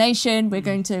industrial nation. We're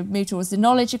going to move towards the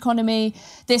knowledge economy.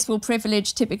 This will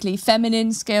privilege typically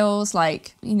feminine skills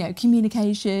like, you know,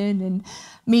 communication and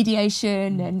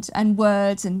mediation and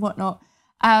words and whatnot.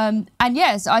 And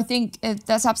yes, I think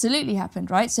that's absolutely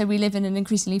happened, right? So we live in an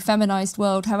increasingly feminized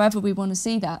world, however we want to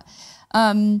see that.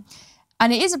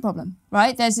 And it is a problem,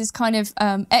 right? There's this kind of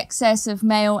excess of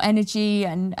male energy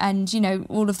and, you know,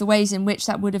 all of the ways in which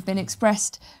that would have been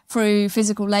expressed through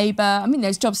physical labour. I mean,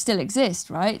 those jobs still exist,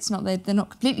 right? It's not they're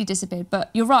not completely disappeared, but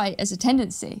you're right, as a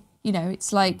tendency. You know,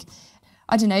 it's like,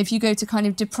 I don't know, if you go to kind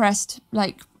of depressed,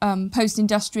 like,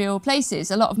 post-industrial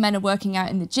places, a lot of men are working out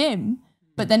in the gym,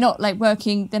 but they're not like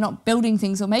working, they're not building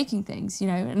things or making things, you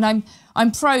know. And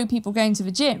I'm pro people going to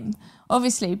the gym,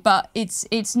 obviously, but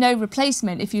it's no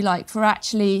replacement, if you like, for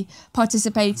actually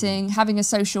participating, having a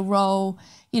social role,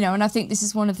 you know. And I think this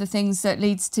is one of the things that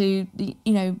leads to,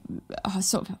 you know,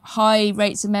 sort of high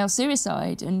rates of male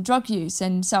suicide and drug use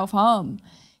and self-harm,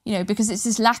 you know, because it's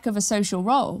this lack of a social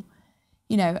role,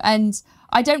 you know. And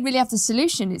I don't really have the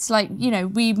solution. It's like, you know,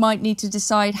 we might need to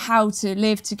decide how to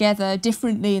live together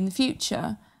differently in the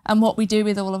future and what we do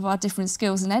with all of our different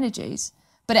skills and energies.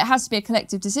 But it has to be a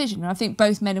collective decision. And I think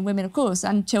both men and women, of course,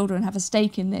 and children have a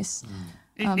stake in this.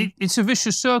 It's a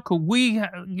vicious circle. We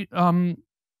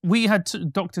had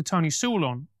Dr. Tony Sewell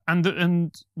on,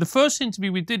 and the first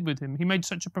interview we did with him, he made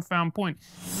such a profound point.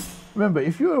 Remember,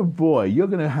 if you're a boy, you're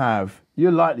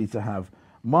likely to have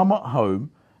mum at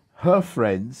home, her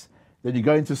friends. Then you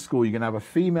go into school, you're going to have a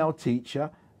female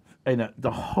teacher, and the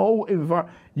whole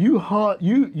environment. You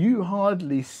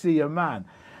hardly see a man.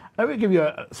 Let me give you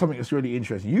something that's really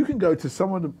interesting. You can go to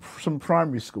some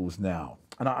primary schools now,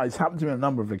 and it's happened to me on a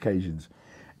number of occasions.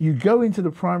 You go into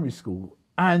the primary school,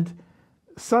 and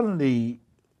suddenly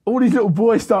all these little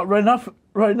boys start running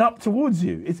up towards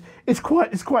you. It's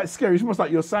quite scary. It's almost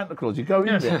like you're Santa Claus. You go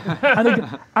in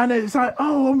there, and it's like,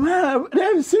 oh man, they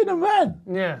haven't seen a man.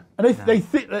 Yeah. And they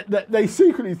think that they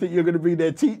secretly think you're going to be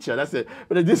their teacher. That's it.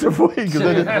 But they're disappointed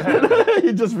because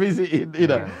you're just visiting, you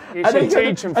know. You should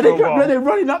teach them for a while. They're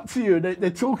running up to you. They're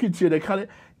talking to you. They kind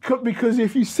of, because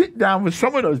if you sit down with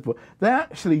some of those boys, they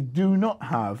actually do not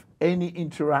have any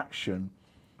interaction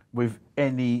with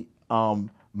any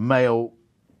male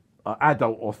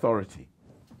adult authority.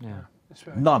 Yeah,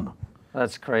 none.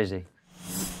 That's crazy.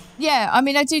 Yeah, I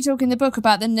mean, I do talk in the book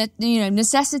about the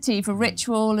necessity for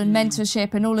ritual and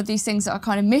mentorship and all of these things that are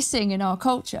kind of missing in our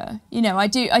culture. You know, I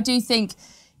do think,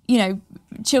 you know,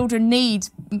 children need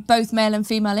both male and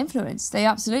female influence. They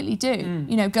absolutely do.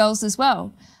 You know, girls as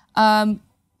well.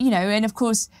 You know, and of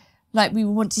course, like, we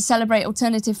want to celebrate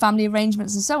alternative family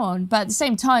arrangements and so on. But at the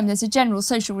same time, there's a general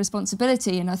social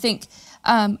responsibility. And I think,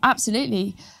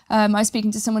 absolutely, I was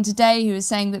speaking to someone today who was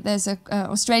saying that there's an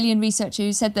Australian researcher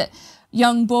who said that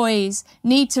young boys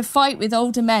need to fight with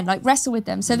older men, like wrestle with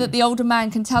them, so that the older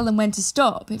man can tell them when to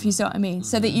stop, if you see what I mean,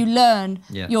 so that you learn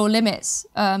your limits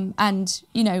and,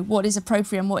 you know, what is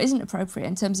appropriate and what isn't appropriate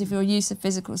in terms of your use of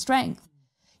physical strength.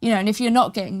 You know, and if you're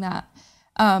not getting that,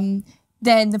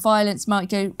 then the violence might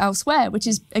go elsewhere, which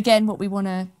is, again, what we want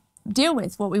to deal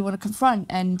with, what we want to confront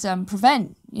and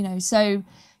prevent, you know. So,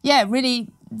 yeah, really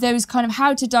those kind of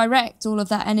how to direct all of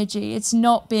that energy, it's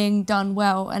not being done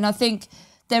well. And I think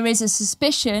there is a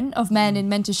suspicion of men in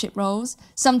mentorship roles.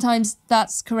 Sometimes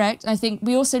that's correct. I think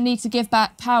we also need to give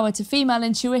back power to female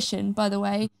intuition, by the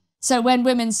way. So when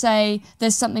women say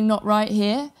there's something not right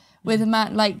here with a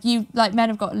man, like men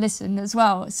have got to listen as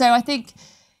well. So I think,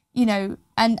 you know,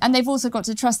 and they've also got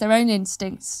to trust their own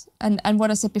instincts. And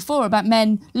what I said before about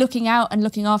men looking out and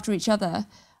looking after each other,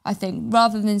 I think,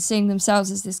 rather than seeing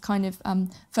themselves as this kind of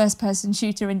first-person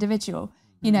shooter individual.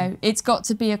 You know, it's got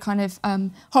to be a kind of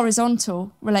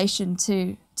horizontal relation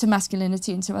to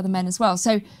masculinity and to other men as well.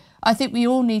 So I think we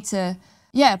all need to,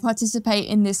 participate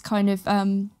in this kind of,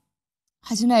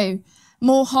 I don't know,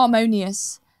 more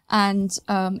harmonious and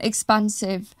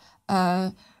expansive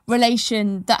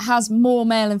relation that has more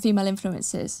male and female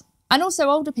influences. And also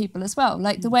older people as well,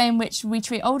 like the way in which we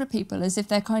treat older people as if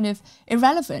they're kind of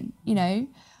irrelevant, you know.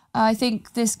 I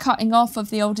think this cutting off of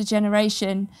the older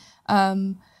generation,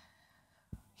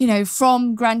 you know,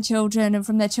 from grandchildren and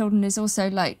from their children is also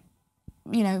like,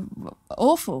 you know,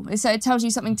 awful. It tells you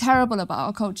something terrible about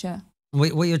our culture.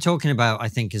 What you're talking about, I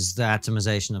think, is the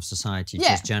atomization of society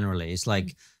just generally. It's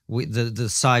like the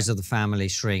size of the family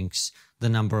shrinks, the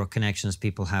number of connections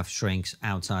people have shrinks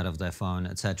outside of their phone,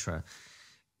 etc.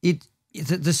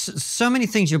 There's so many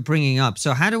things you're bringing up.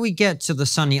 So how do we get to the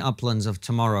sunny uplands of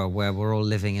tomorrow where we're all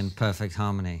living in perfect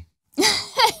harmony?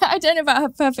 I don't know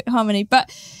about perfect harmony,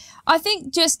 but I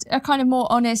think just a kind of more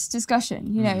honest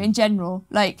discussion, you know, in general,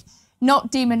 like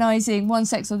not demonizing one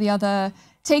sex or the other,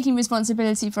 taking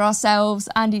responsibility for ourselves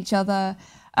and each other.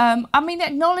 I mean,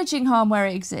 acknowledging harm where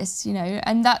it exists, you know,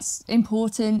 and that's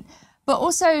important, but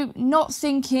also not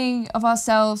thinking of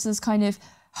ourselves as kind of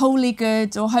wholly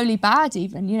good or wholly bad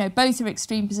even, you know, both are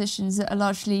extreme positions that are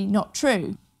largely not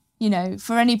true, you know,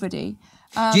 for anybody.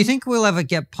 Do you think we'll ever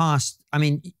get past, I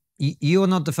mean, you're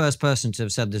not the first person to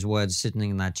have said these words sitting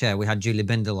in that chair. We had Julie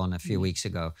Bindel on a few weeks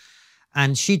ago,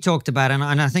 and she talked about, and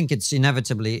I think it's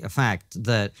inevitably a fact,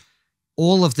 that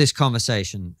all of this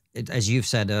conversation, as you've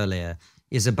said earlier,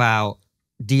 is about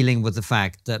dealing with the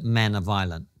fact that men are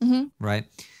violent, right?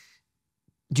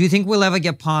 Do you think we'll ever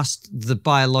get past the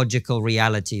biological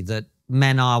reality that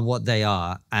men are what they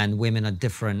are and women are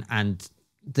different, and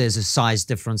there's a size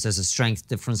difference, there's a strength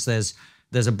difference, there's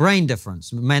a brain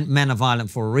difference. Men are violent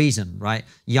for a reason, right?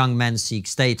 Young men seek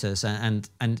status, and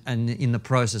in the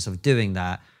process of doing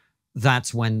that,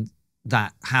 that's when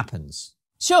that happens.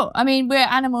 Sure. I mean, we're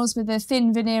animals with a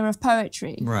thin veneer of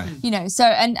poetry. Right. You know, so,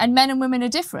 and men and women are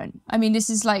different. I mean,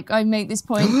 this is like, I make this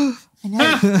point. I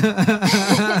know.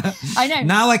 I know.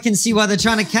 Now I can see why they're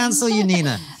trying to cancel you,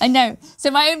 Nina. I know. So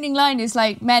my opening line is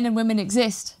like, men and women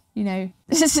exist. You know,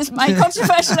 this is my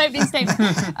controversial opening statement.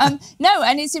 No,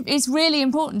 and it's really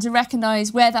important to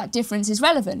recognise where that difference is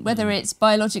relevant, whether it's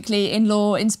biologically, in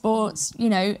law, in sports, you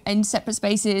know, in separate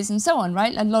spaces and so on,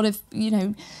 right? A lot of, you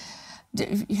know,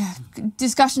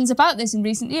 discussions about this in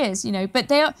recent years, you know, but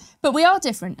we are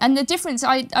different. And the difference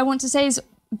I want to say is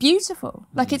beautiful,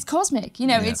 like it's cosmic, you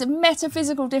know, it's a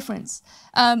metaphysical difference.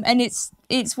 And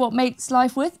it's what makes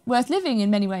life worth living in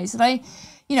many ways. And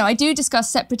I do discuss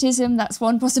separatism, that's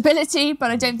one possibility,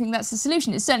 but I don't think that's the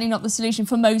solution. It's certainly not the solution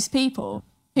for most people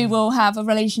who will have a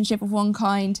relationship of one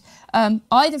kind,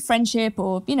 either friendship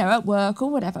or, you know, at work or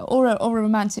whatever, or a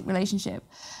romantic relationship.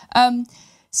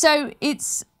 So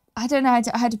it's, I don't know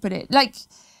how to put it, like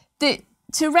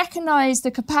to recognise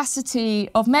the capacity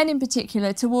of men in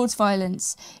particular towards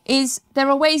violence there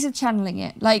are ways of channeling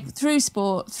it, like through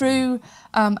sport, through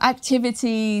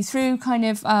activity, through kind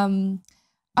of,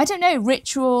 I don't know,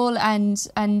 ritual, and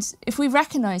if we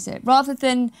recognise it, rather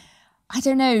than, I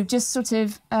don't know, just sort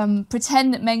of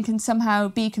pretend that men can somehow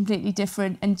be completely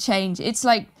different and change. It's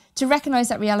like to recognise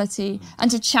that reality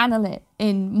and to channel it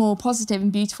in more positive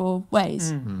and beautiful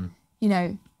ways, you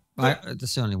know.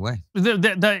 That's the only way.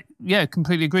 Yeah,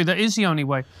 completely agree. That is the only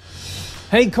way.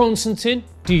 Hey, Konstantin,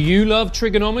 do you love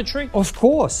trigonometry? Of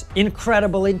course.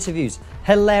 Incredible interviews,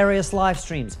 hilarious live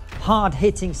streams,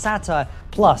 hard-hitting satire,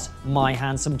 plus my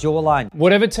handsome jawline.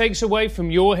 Whatever takes away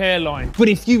from your hairline. But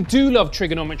if you do love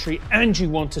trigonometry and you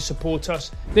want to support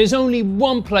us, there's only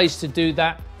one place to do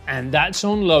that, and that's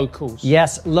on Locals.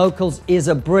 Yes, Locals is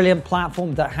a brilliant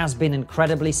platform that has been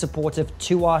incredibly supportive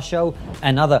to our show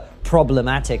and other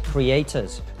problematic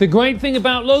creators. The great thing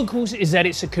about Locals is that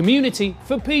it's a community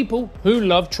for people who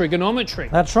love trigonometry.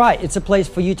 That's right, it's a place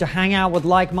for you to hang out with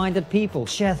like-minded people,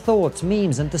 share thoughts,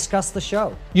 memes, and discuss the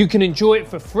show. You can enjoy it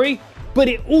for free but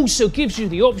it also gives you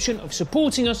the option of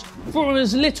supporting us for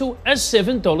as little as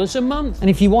 $7 a month. And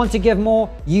if you want to give more,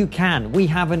 you can. We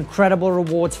have incredible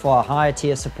rewards for our higher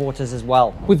tier supporters as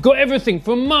well. We've got everything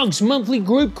from mugs, monthly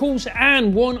group calls,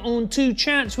 and 1-on-2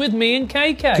 chats with me and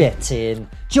KK. Get in.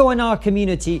 Join our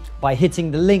community by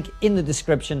hitting the link in the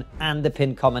description and the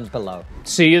pinned comment below.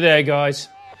 See you there, guys.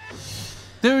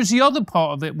 There is the other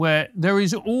part of it where there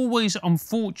is always,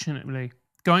 unfortunately,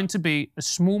 going to be a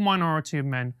small minority of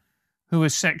men who are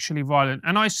sexually violent.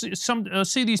 And I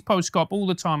see these posts go up all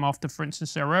the time after, for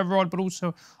instance, Sarah Everard, but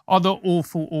also other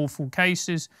awful, awful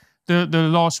cases. The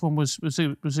last one was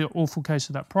the awful case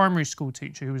of that primary school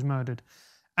teacher who was murdered.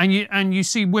 And you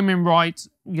see women write,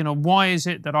 you know, why is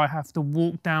it that I have to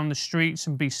walk down the streets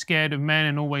and be scared of men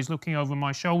and always looking over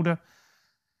my shoulder?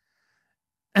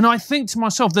 And I think to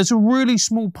myself, there's a really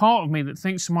small part of me that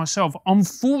thinks to myself,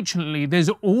 unfortunately, there's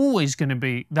always going to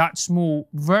be that small,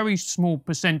 very small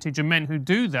percentage of men who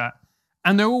do that.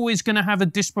 And they're always going to have a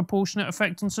disproportionate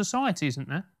effect on society, isn't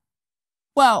there?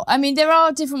 Well, I mean, there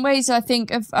are different ways, I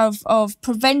think, of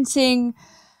preventing,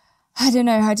 I don't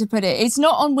know how to put it. It's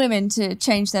not on women to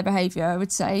change their behaviour, I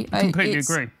would say. I completely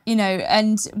agree. You know,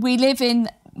 and we live in,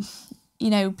 you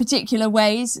know, particular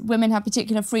ways. Women have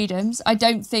particular freedoms. I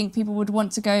don't think people would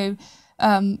want to go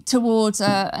towards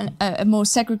a more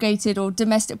segregated or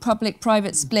domestic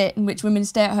public-private split in which women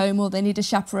stay at home or they need a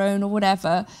chaperone or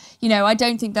whatever. You know, I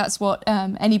don't think that's what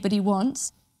anybody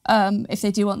wants. If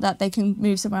they do want that, they can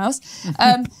move somewhere else.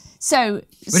 But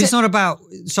it's not about,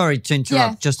 sorry to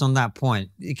interrupt, just on that point,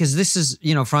 because this is,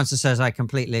 you know, Francis says, I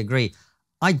completely agree.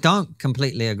 I don't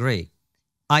completely agree.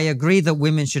 I agree that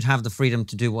women should have the freedom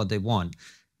to do what they want,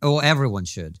 or everyone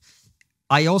should.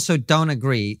 I also don't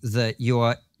agree that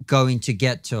you're going to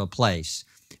get to a place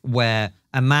where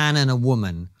a man and a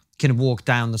woman can walk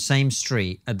down the same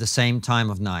street at the same time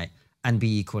of night and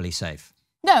be equally safe.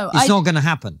 No, it's not going to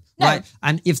happen, right?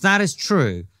 And if that is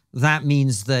true, that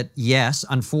means that, yes,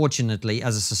 unfortunately,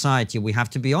 as a society, we have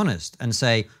to be honest and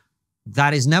say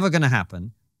that is never going to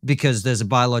happen, because there's a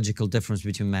biological difference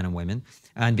between men and women,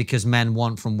 and because men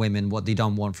want from women what they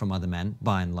don't want from other men,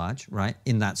 by and large, right,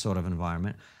 in that sort of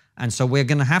environment. And so we're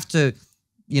going to have to,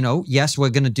 you know, yes, we're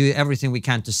going to do everything we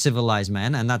can to civilize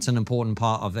men, and that's an important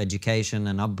part of education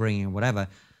and upbringing and whatever.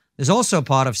 There's also a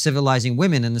part of civilizing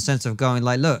women in the sense of going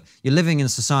like, look, you're living in a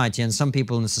society and some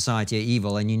people in the society are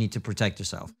evil and you need to protect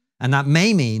yourself. And that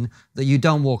may mean that you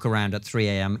don't walk around at 3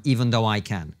 a.m., even though I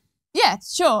can. Yeah,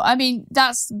 sure. I mean,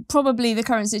 that's probably the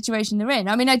current situation they're in.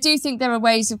 I mean, I do think there are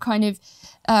ways of kind of,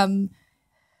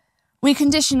 we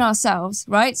condition ourselves,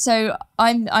 right? So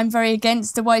I'm very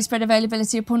against the widespread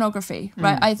availability of pornography,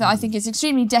 right? I think it's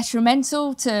extremely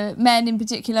detrimental to men in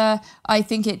particular. I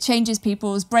think it changes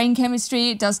people's brain chemistry.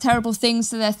 It does terrible things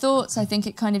to their thoughts. I think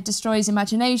it kind of destroys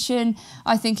imagination.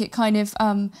 I think it kind of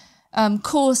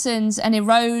coarsens and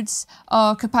erodes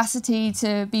our capacity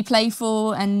to be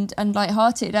playful and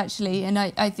lighthearted, actually. And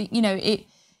I think, you know,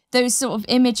 those sort of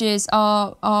images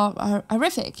are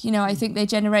horrific. You know, I think they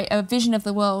generate a vision of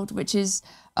the world which is,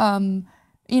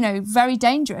 you know, very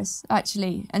dangerous,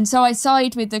 actually. And so I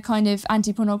side with the kind of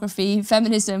anti-pornography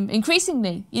feminism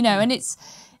increasingly, you know, and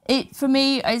for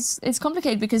me, it's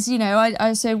complicated because, you know, I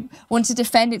also want to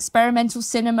defend experimental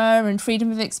cinema and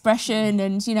freedom of expression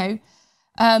and, you know,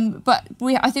 but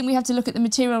I think we have to look at the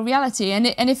material reality. And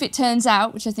if it turns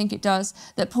out, which I think it does,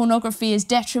 that pornography is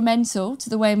detrimental to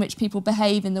the way in which people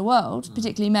behave in the world,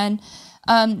 particularly men,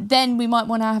 then we might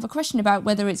want to have a question about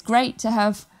whether it's great to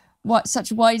have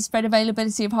such widespread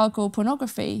availability of hardcore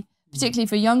pornography, particularly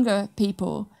for younger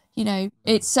people. You know,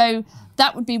 so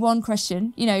that would be one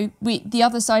question. You know, the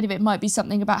other side of it might be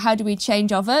something about how do we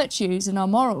change our virtues and our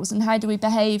morals, and how do we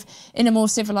behave in a more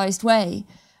civilized way,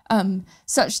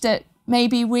 such that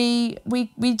maybe we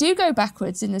do go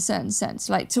backwards in a certain sense,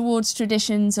 like towards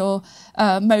traditions or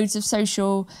modes of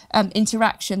social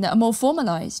interaction that are more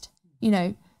formalized, you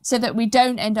know, so that we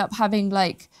don't end up having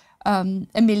like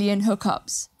a million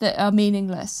hookups that are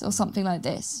meaningless or something like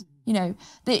this. You know,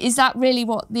 is that really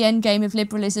what the end game of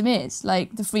liberalism is?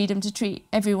 Like the freedom to treat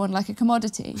everyone like a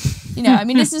commodity? You know, I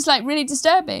mean, this is like really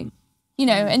disturbing, you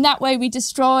know, and that way we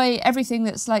destroy everything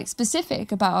that's like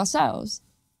specific about ourselves.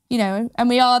 You know, and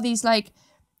we are these like,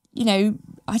 you know,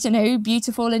 I don't know,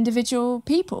 beautiful individual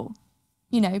people,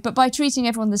 you know, but by treating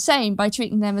everyone the same, by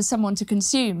treating them as someone to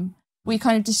consume, we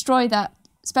kind of destroy that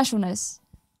specialness.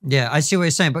 Yeah, I see what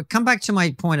you're saying. But come back to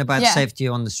my point about safety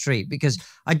on the street, because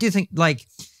I do think like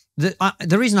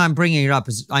the reason I'm bringing it up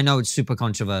is I know it's super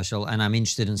controversial and I'm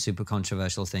interested in super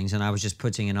controversial things. And I was just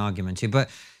putting an argument to you. But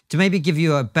to maybe give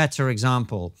you a better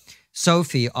example,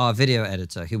 Sophie, our video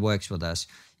editor who works with us,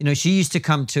 you know, she used to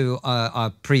come to our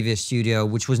previous studio,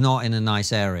 which was not in a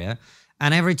nice area.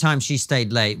 And every time she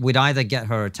stayed late, we'd either get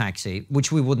her a taxi,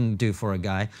 which we wouldn't do for a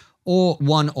guy, or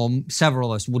one or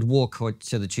several of us would walk her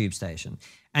to the tube station.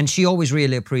 And she always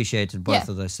really appreciated both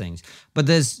of those things. But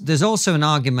there's also an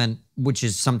argument which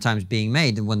is sometimes being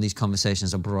made when these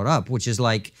conversations are brought up, which is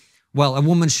like, well, a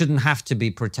woman shouldn't have to be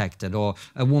protected, or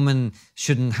a woman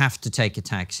shouldn't have to take a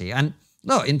taxi. And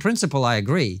no, in principle, I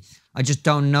agree. I just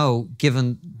don't know,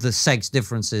 given the sex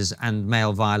differences and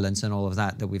male violence and all of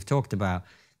that we've talked about,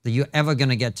 that you're ever going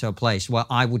to get to a place where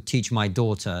I would teach my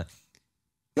daughter,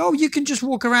 oh, you can just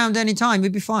walk around anytime,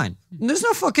 you'll be fine. And there's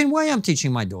no fucking way I'm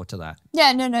teaching my daughter that.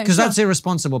 Yeah, no. Because that's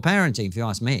irresponsible parenting, if you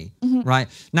ask me, right?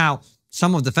 Now,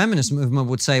 some of the feminist movement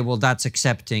would say, well, that's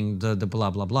accepting the blah,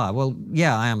 blah, blah. Well,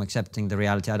 yeah, I am accepting the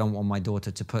reality. I don't want my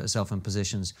daughter to put herself in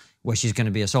positions where she's going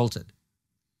to be assaulted.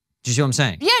 Do you see what I'm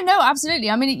saying? Yeah, no,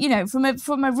 absolutely. I mean, you know, from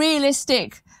a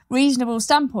realistic, reasonable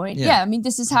standpoint, I mean,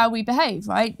 this is how we behave,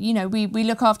 right? You know, we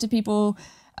look after people,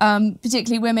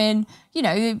 particularly women, you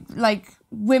know, like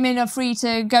women are free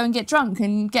to go and get drunk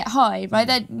and get high, right?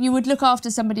 That you would look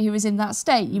after somebody who is in that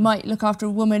state. You might look after a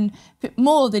woman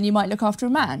more than you might look after a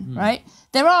man, right?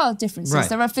 There are differences. Right.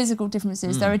 There are physical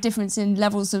differences. There are differences in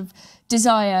levels of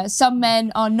desire. Some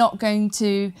men are not going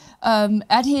to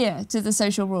adhere to the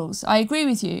social rules. I agree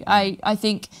with you. I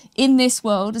think in this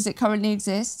world, as it currently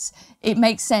exists, it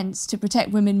makes sense to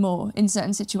protect women more in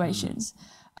certain situations.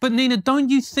 But Nina,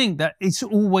 don't you think that it's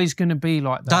always going to be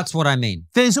like that? That's what I mean.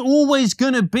 There's always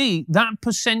going to be that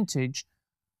percentage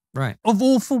of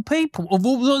awful people, of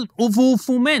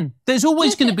awful men. There's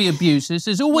always going to be abusers.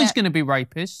 There's always going to be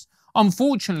rapists.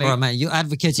 Unfortunately... All right, mate, you're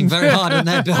advocating very hard on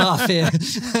their behalf here.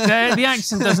 The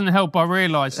accent doesn't help, I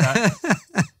realise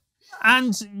that.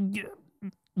 And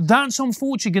that's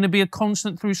unfortunately going to be a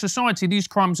constant through society. These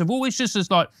crimes have always, just as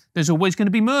like, there's always going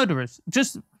to be murderers.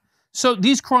 So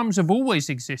these crimes have always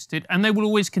existed, and they will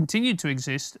always continue to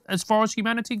exist as far as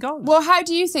humanity goes. Well, how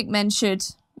do you think men should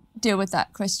deal with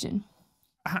that question?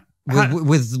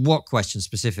 With what question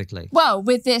specifically? Well,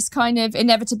 with this kind of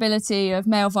inevitability of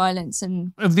male violence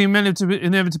and... Of the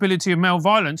inevitability of male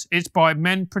violence, it's by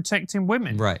men protecting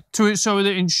women. Right. So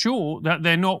that ensure that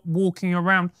they're not walking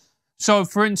around... So,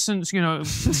 for instance, you know...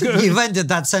 You've ended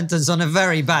that sentence on a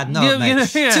very bad note, mate.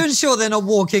 To ensure they're not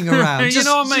walking around. You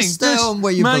know what I mean? Just stay home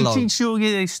where you belong. Making sure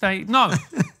they stay... No.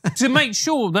 To make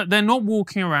sure that they're not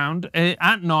walking around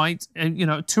at night, you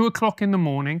know, 2 o'clock in the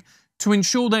morning, to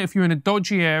ensure that if you're in a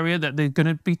dodgy area that they're going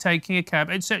to be taking a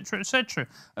cab, etc., etc.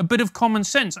 A bit of common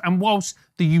sense. And whilst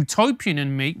the utopian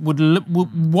in me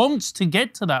wants to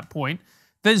get to that point,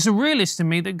 there's a realist in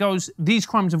me that goes, these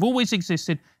crimes have always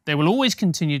existed, they will always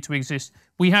continue to exist.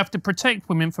 We have to protect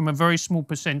women from a very small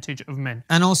percentage of men.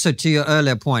 And also to your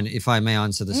earlier point, if I may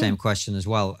answer the same question as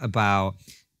well, about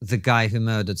the guy who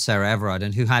murdered Sarah Everard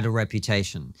and who had a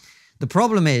reputation. The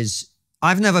problem is,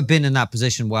 I've never been in that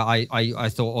position where I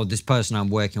thought, oh, this person I'm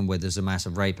working with is a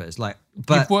massive rapist. But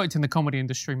you've worked in the comedy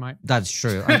industry, mate. That's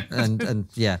true. and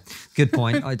yeah, good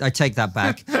point. I take that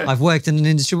back. I've worked in an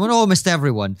industry with almost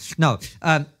everyone. No,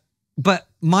 but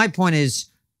my point is,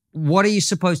 what are you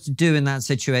supposed to do in that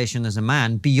situation as a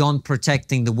man beyond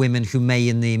protecting the women who may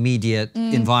in the immediate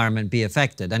environment be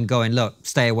affected and going, look,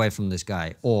 stay away from this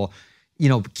guy, or, you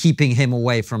know, keeping him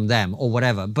away from them or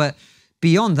whatever. But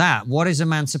beyond that, what is a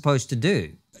man supposed to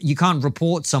do? You can't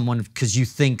report someone because you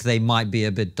think they might be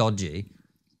a bit dodgy.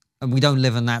 And we don't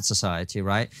live in that society,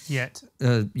 right? Yet.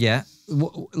 Yeah.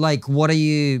 Like, what are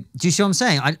you... Do you see what I'm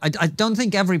saying? I don't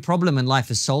think every problem in life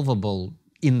is solvable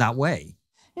in that way.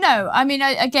 No, I mean,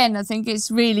 again, I think it's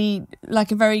really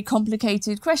like a very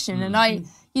complicated question. And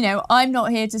you know, I'm not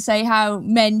here to say how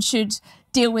men should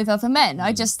deal with other men.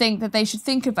 I just think that they should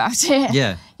think about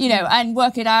it, you know, and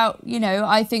work it out. You know,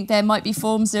 I think there might be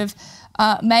forms of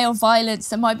male violence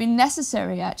that might be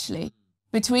necessary, actually,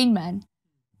 between men,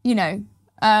 you know.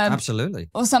 Absolutely.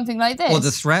 Or something like this. Or the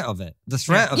threat of it. The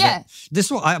threat of it. This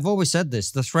is what I've always said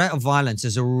this. The threat of violence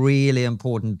is a really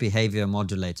important behavior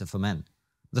modulator for men.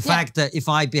 The fact that if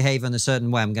I behave in a certain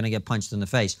way, I'm going to get punched in the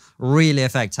face really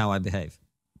affects how I behave.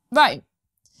 Right.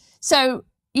 So,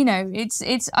 you know,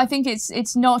 I think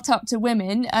it's not up to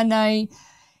women. And I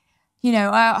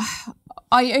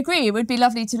agree. It would be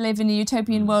lovely to live in a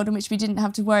utopian world in which we didn't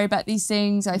have to worry about these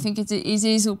things. I think it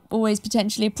is always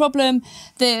potentially a problem.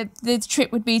 The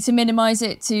trick would be to minimize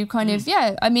it, to kind of,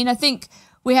 I mean, I think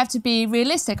we have to be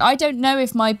realistic. I don't know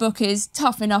if my book is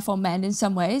tough enough on men in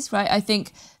some ways, right? I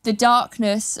think the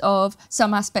darkness of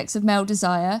some aspects of male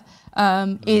desire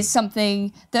is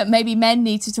something that maybe men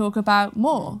need to talk about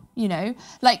more, you know?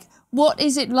 Like, what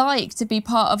is it like to be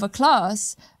part of a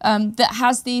class that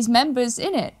has these members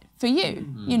in it for you?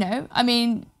 You know, I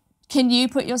mean, can you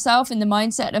put yourself in the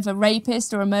mindset of a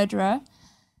rapist or a murderer?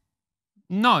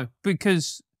 No,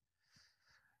 because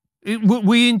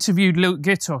we interviewed Luke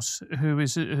Gittos, who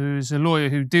is a lawyer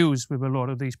who deals with a lot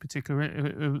of these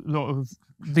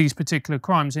particular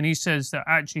crimes, and he says that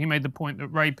actually he made the point that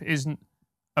rape isn't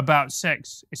about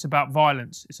sex; it's about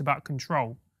violence, it's about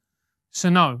control. So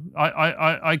no,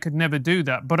 I could never do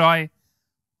that. But I,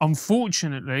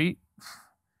 unfortunately,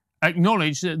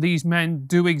 acknowledge that these men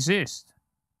do exist,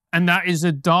 and that is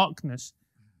a darkness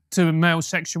to male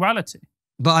sexuality.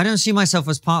 But I don't see myself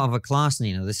as part of a class,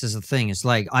 Nina. This is the thing. It's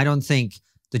like, I don't think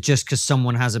that just because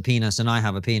someone has a penis and I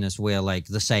have a penis, we're like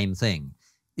the same thing.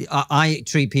 I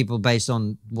treat people based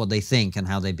on what they think and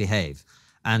how they behave.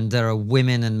 And there are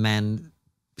women and men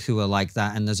who are like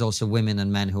that. And there's also women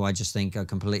and men who I just think are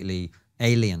completely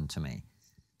alien to me.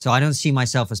 So I don't see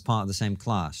myself as part of the same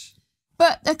class.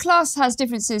 But a class has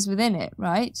differences within it,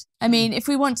 right? I mean, if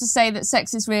we want to say that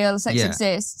sex is real, sex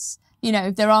exists, you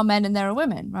know, there are men and there are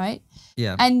women, right?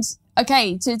 Yeah. And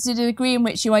okay, to the degree in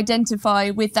which you identify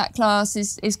with that class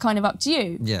is kind of up to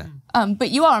you. Yeah.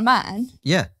 But you are a man.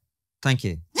 Yeah. Thank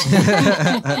you.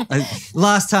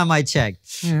 Last time I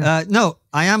checked. Yeah. No,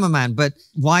 I am a man, but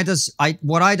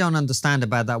what I don't understand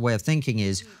about that way of thinking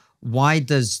is, why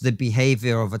does the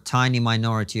behavior of a tiny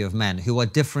minority of men who are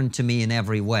different to me in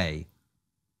every way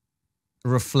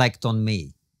reflect on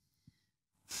me?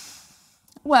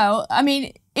 Well, I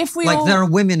mean, if we there are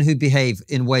women who behave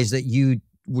in ways that you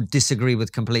would disagree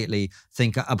with completely,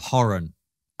 think are abhorrent,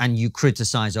 and you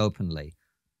criticize openly.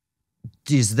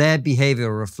 Is their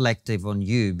behavior reflective on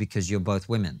you because you're both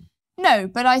women? No,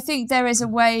 but I think there is a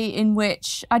way in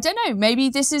which, I don't know, maybe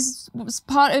this is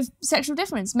part of sexual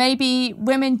difference. Maybe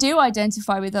women do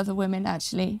identify with other women,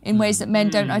 actually, in ways that men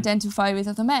don't identify with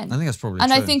other men. I think that's probably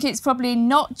true. I think it's probably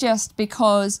not just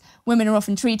because women are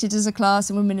often treated as a class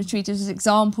and women are treated as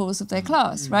examples of their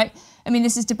class, right? I mean,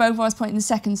 this is de Beauvoir's point in The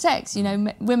Second Sex. You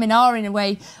know, women are, in a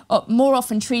way, more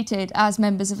often treated as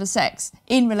members of a sex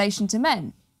in relation to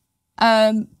men.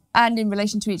 And in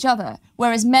relation to each other,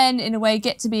 whereas men, in a way,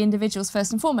 get to be individuals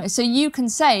first and foremost. So you can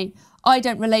say, I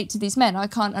don't relate to these men. I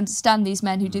can't understand these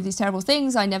men who do these terrible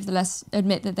things. I nevertheless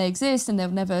admit that they exist and they'll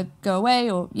never go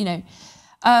away, or, you know.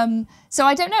 So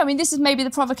I don't know. I mean, this is maybe the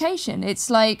provocation. It's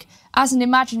like, as an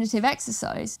imaginative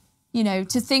exercise, you know,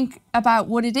 to think about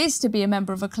what it is to be a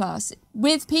member of a class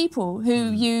with people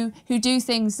who do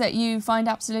things that you find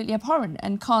absolutely abhorrent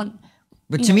and can't.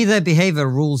 But to me, their behavior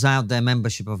rules out their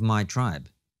membership of my tribe.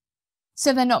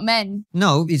 So they're not men?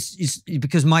 No, it's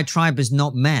because my tribe is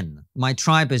not men. My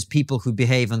tribe is people who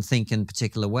behave and think in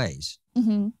particular ways.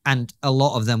 Mm-hmm. And a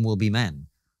lot of them will be men.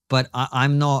 But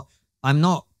the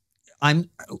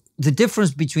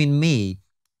difference between me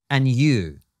and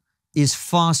you is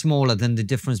far smaller than the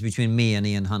difference between me and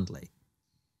Ian Huntley.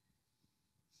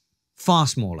 Far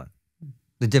smaller,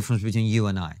 the difference between you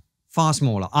and I. Far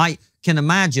smaller. I can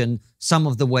imagine some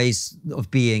of the ways of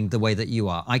being the way that you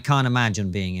are. I can't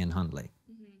imagine being in Huntley.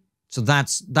 So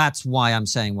that's why I'm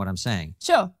saying what I'm saying.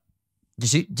 Sure.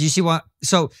 Do you see what?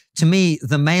 So to me,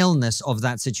 the maleness of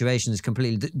that situation is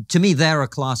completely, to me, they're a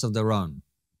class of their own.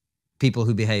 People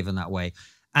who behave in that way.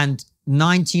 And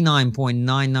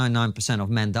 99.999% of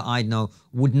men that I know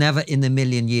would never in a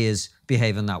million years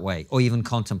behave in that way or even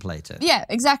contemplate it. Yeah,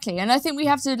 exactly. And I think we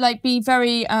have to be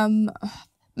very,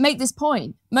 make this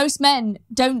point. Most men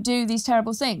don't do these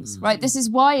terrible things, right? This is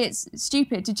why it's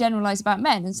stupid to generalize about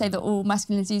men and say that all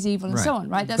masculinity is evil and so on,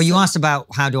 right? But you asked about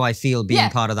how do I feel being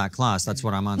part of that class. That's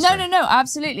what I'm answering. No,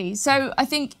 absolutely. So I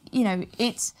think, you know,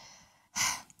 it's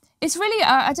really,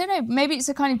 I don't know, maybe it's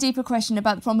a kind of deeper question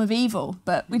about the problem of evil,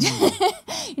 but we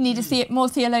you need more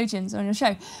theologians on your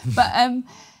show. But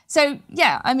so,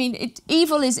 yeah, I mean,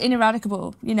 evil is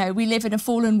ineradicable. You know, we live in a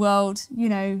fallen world, you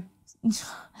know,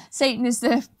 Satan is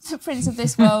the prince of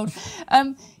this world.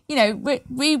 You know,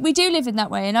 we do live in that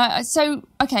way. And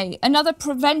okay, another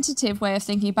preventative way of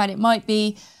thinking about it might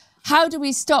be, how do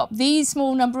we stop these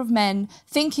small number of men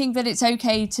thinking that it's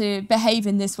okay to behave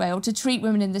in this way or to treat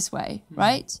women in this way,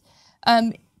 right?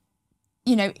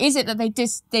 You know, is it that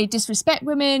they disrespect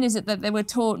women? Is it that they were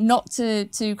taught not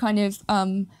to kind of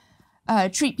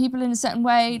treat people in a certain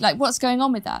way? Like, what's going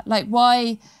on with that? Like,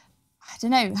 why? I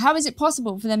don't know. How is it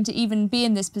possible for them to even be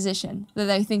in this position that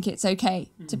they think it's okay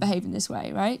to behave in this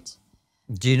way, right?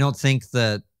 Do you not think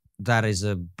that that is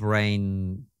a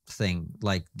brain thing?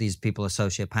 Like, these people are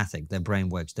sociopathic. Their brain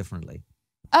works differently.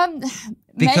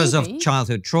 Because of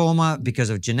childhood trauma, because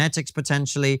of genetics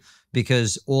potentially,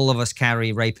 because all of us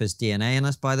carry rapist DNA in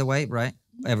us, by the way, right?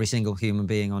 every single human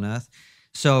being on earth.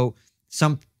 So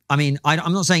I'm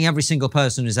not saying every single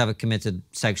person who's ever committed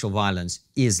sexual violence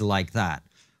is like that,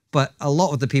 but a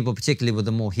lot of the people, particularly with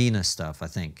the more heinous stuff, I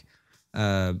think,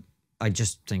 I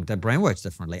just think their brain works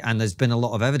differently. And there's been a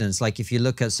lot of evidence. Like if you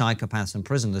look at psychopaths in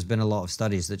prison, there's been a lot of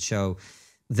studies that show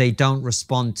they don't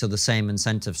respond to the same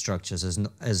incentive structures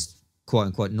as quote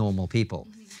unquote normal people.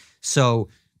 So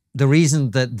the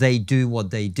reason that they do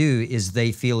what they do is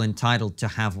they feel entitled to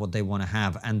have what they want to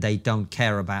have, and they don't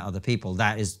care about other people.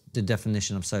 That is the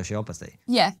definition of sociopathy.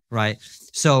 Yeah. Right?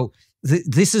 So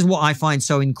this is what I find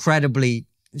so incredibly,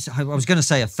 I was going to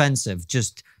say offensive,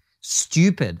 just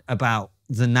stupid about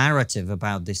the narrative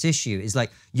about this issue. Is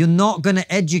like, you're not going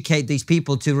to educate these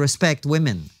people to respect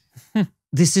women.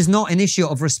 This is not an issue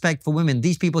of respect for women.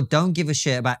 These people don't give a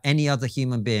shit about any other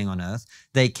human being on earth.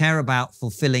 They care about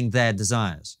fulfilling their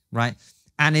desires, right?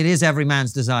 And it is every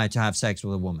man's desire to have sex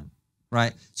with a woman,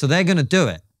 right? So they're going to do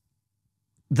it.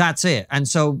 That's it. And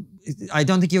so I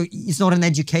don't think it's not an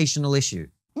educational issue.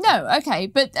 No, okay,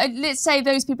 but let's say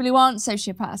those people who aren't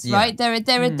sociopaths, right?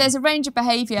 There's a range of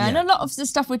behaviour, and a lot of the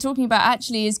stuff we're talking about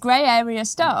actually is grey area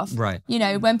stuff. Right. You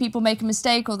know, when people make a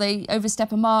mistake or they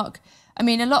overstep a mark. I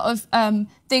mean, a lot of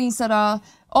things that are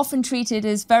often treated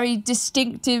as very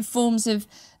distinctive forms of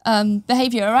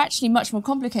behaviour are actually much more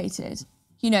complicated.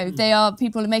 You know, they are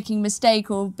people are making a mistake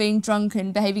or being drunk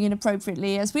and behaving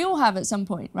inappropriately, as we all have at some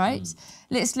point, right?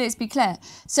 Let's be clear.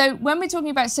 So when we're talking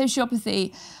about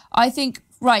sociopathy, I think,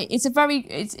 right,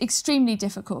 it's extremely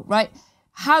difficult, right?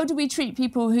 How do we treat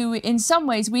people who in some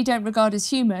ways we don't regard as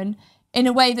human in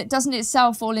a way that doesn't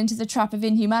itself fall into the trap of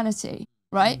inhumanity,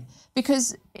 right?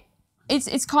 Because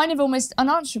it's kind of almost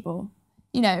unanswerable.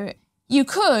 You know, you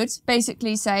could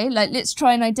basically say, like, let's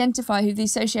try and identify who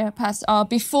these sociopaths are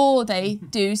before they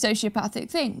do sociopathic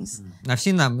things. I've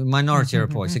seen that Minority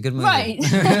Report. It's a good movie. Right.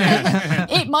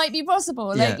 It might be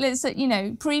possible. Like, let's say, you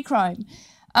know, pre-crime.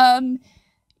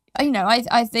 You know,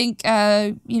 I think,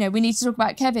 you know, we need to talk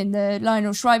about Kevin. The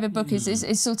Lionel Shriver book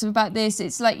is sort of about this.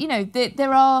 It's like, you know,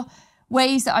 there are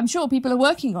ways that I'm sure people are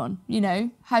working on, you know.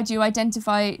 How do you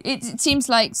identify? It seems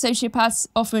like sociopaths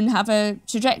often have a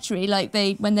trajectory, like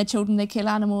when they're children, they kill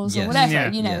animals or whatever,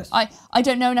 you know. I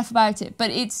don't know enough about it,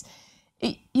 but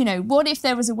you know, what if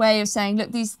there was a way of saying,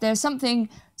 look, there's something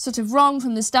sort of wrong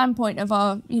from the standpoint of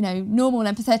our, you know, normal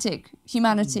empathetic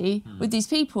humanity with these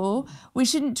people. We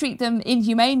shouldn't treat them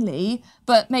inhumanely,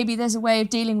 but maybe there's a way of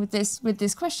dealing with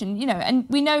this question, you know. And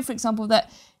we know, for example, that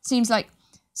it seems like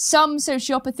some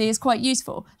sociopathy is quite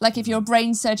useful. Like if you're a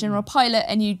brain surgeon or a pilot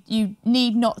and you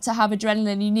need not to have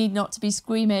adrenaline, you need not to be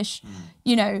squeamish,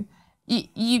 you know,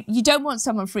 you don't want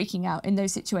someone freaking out in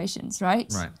those situations,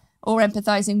 right? Right. Or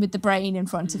empathizing with the brain in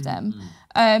front of them.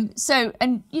 So,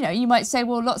 and you know, you might say,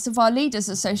 well, lots of our leaders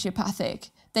are sociopathic.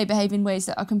 They behave in ways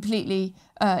that are completely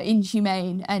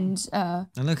inhumane and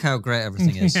look how great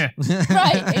everything is.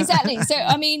 Right, exactly. So,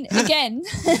 I mean, again,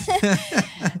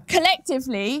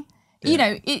 collectively, you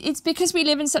know, it's because we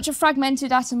live in such a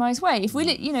fragmented, atomized way. If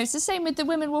we, you know, it's the same with the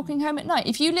women walking home at night.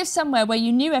 If you live somewhere where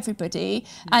you knew everybody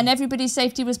and everybody's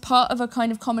safety was part of a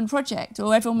kind of common project,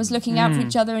 or everyone was looking out for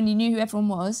each other and you knew who everyone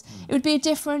was, it would be a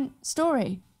different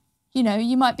story. You know,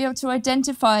 you might be able to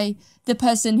identify the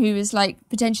person who is like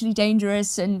potentially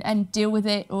dangerous and deal with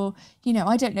it. Or, you know,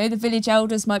 I don't know, the village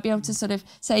elders might be able to sort of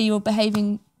say you're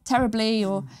behaving terribly,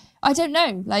 or I don't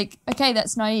know, like, okay,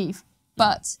 that's naive.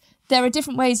 But there are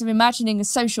different ways of imagining a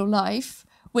social life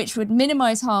which would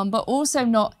minimize harm, but also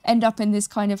not end up in this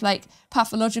kind of like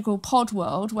pathological pod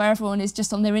world where everyone is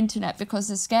just on their internet because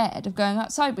they're scared of going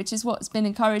outside, which is what's been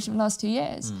encouraged in the last 2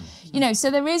 years. You know, so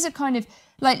there is a kind of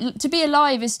like, to be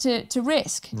alive is to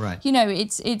risk. Right. You know,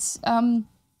 it's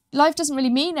life doesn't really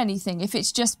mean anything if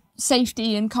it's just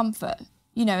safety and comfort,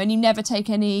 you know, and you never take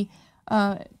any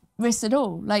risks at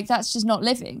all. Like, that's just not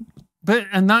living.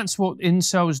 And that's what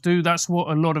incels do. That's what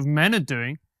a lot of men are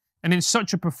doing. And it's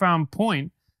such a profound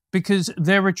point because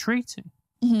they're retreating.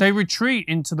 They retreat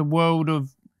into the world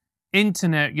of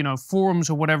internet, you know, forums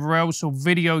or whatever else, or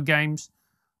video games.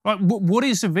 Like, what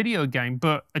is a video game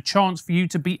but a chance for you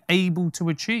to be able to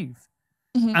achieve?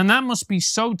 And that must be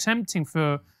so tempting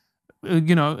for,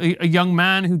 you know, a young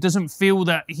man who doesn't feel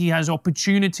that he has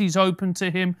opportunities open to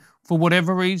him for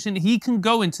whatever reason. He can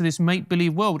go into this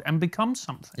make-believe world and become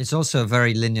something. It's also a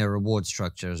very linear reward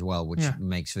structure as well, which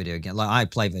makes video games. Like, I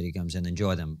play video games and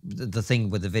enjoy them. The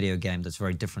thing with the video game that's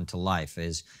very different to life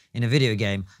is, in a video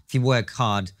game, if you work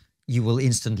hard, you will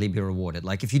instantly be rewarded.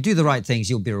 Like, if you do the right things,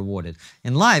 you'll be rewarded.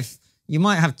 In life, you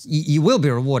will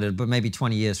be rewarded, but maybe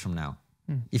 20 years from now,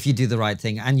 if you do the right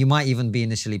thing. And you might even be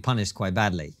initially punished quite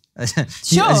badly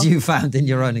as you found in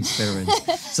your own experience.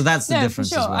 So that's the difference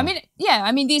for sure. as well. I mean, yeah,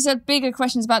 I mean, these are bigger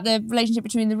questions about the relationship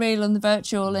between the real and the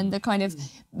virtual and the kind of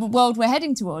world we're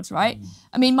heading towards, right?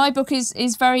 I mean, my book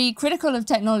is very critical of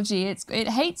technology. It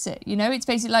hates it, you know? It's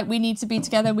basically like we need to be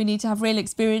together, we need to have real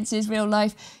experiences, real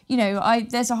life. You know,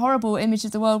 there's a horrible image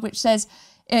of the world which says,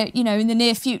 you know, in the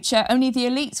near future, only the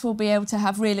elites will be able to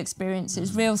have real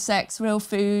experiences, real sex, real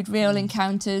food, real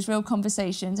encounters, real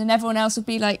conversations, and everyone else will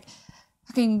be like,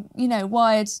 fucking, you know,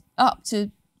 wired up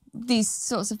to these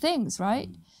sorts of things, right?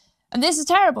 And this is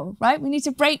terrible, right? We need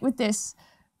to break with this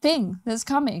thing that's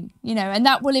coming, you know, and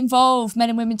that will involve men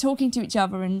and women talking to each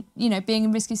other and, you know, being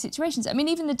in risky situations. I mean,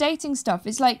 even the dating stuff,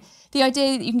 it's like the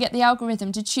idea that you can get the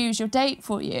algorithm to choose your date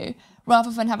for you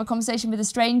rather than have a conversation with a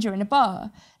stranger in a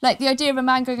bar. Like the idea of a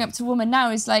man going up to a woman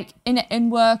now is like in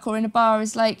work or in a bar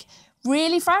is like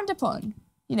really frowned upon,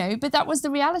 you know, but that was the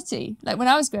reality. Like when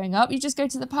I was growing up, you just go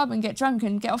to the pub and get drunk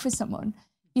and get off with someone,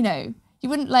 you know. You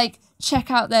wouldn't like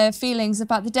check out their feelings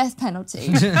about the death penalty.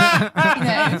 You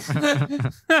know?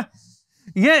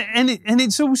 Yeah, and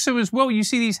it's also as well, you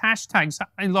see these hashtags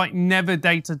like never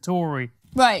date a Tory.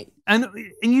 Right. And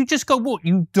you just go, what?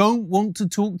 You don't want to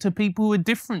talk to people who are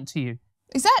different to you.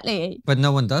 Exactly. But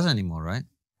no one does anymore, right?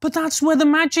 But that's where the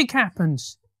magic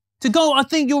happens. To go, I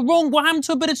think you're wrong. What happened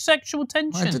to a bit of sexual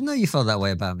tension? Well, I didn't know you felt that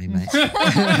way about me, mate.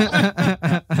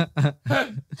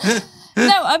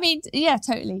 No, I mean, yeah,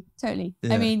 totally.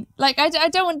 Yeah. I mean, like, I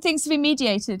don't want things to be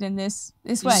mediated in this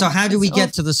way. So how do we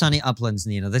get to the sunny uplands,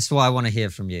 Nina? This is what I want to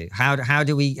hear from you. How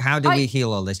do we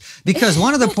heal all this? Because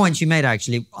one of the points you made,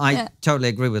 actually, I totally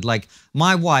agree with. Like,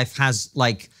 my wife has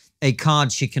like a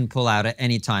card she can pull out at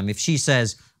any time. If she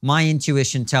says, my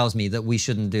intuition tells me that we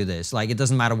shouldn't do this, like, it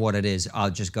doesn't matter what it is, I'll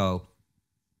just go,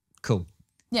 cool.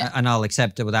 Yeah. And I'll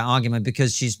accept it without argument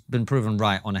because she's been proven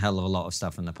right on a hell of a lot of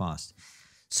stuff in the past.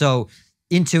 So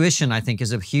intuition, I think,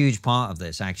 is a huge part of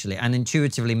this, actually. And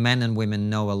intuitively, men and women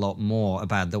know a lot more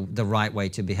about the right way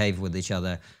to behave with each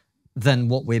other than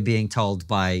what we're being told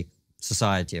by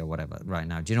society or whatever right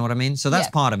now. Do you know what I mean? So that's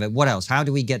part of it. What else? How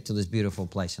do we get to this beautiful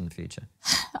place in the future?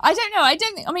 I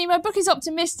don't know. I mean, my book is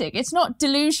optimistic. It's not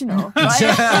delusional, right?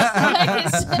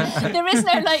 There is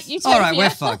no, like, utopia. All right,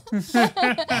 we're fucked.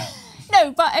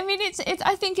 No, but I mean,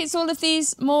 I think it's all of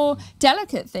these more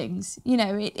delicate things. You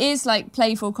know, it is like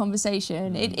playful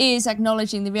conversation. It is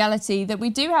acknowledging the reality that we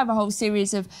do have a whole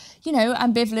series of, you know,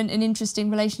 ambivalent and interesting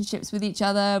relationships with each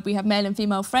other. We have male and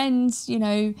female friends, you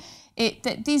know.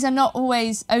 These are not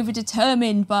always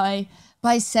overdetermined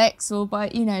by sex or by,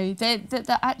 you know,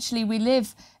 that actually we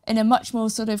live in a much more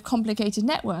sort of complicated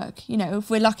network, you know, if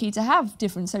we're lucky to have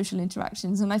different social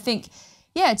interactions. And I think,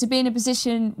 yeah, to be in a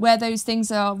position where those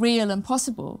things are real and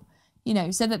possible, you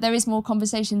know, so that there is more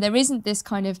conversation. There isn't this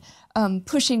kind of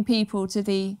pushing people to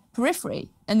the periphery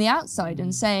and the outside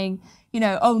and saying, you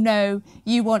know, oh no,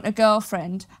 you want a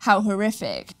girlfriend, how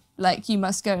horrific. Like, you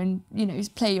must go and, you know,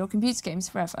 play your computer games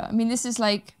forever. I mean, this is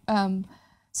like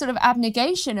sort of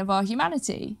abnegation of our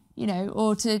humanity, you know,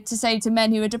 or to say to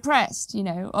men who are depressed, you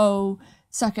know, oh,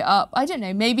 suck it up. I don't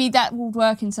know, maybe that will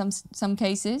work in some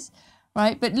cases.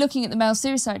 Right, but looking at the male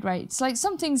suicide rates, like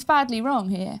something's badly wrong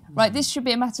here, right? This should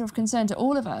be a matter of concern to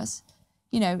all of us.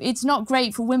 You know, it's not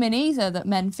great for women either that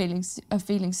men are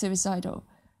feeling suicidal,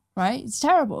 right? It's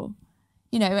terrible,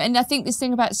 you know. And I think this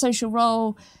thing about social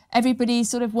role, everybody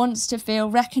sort of wants to feel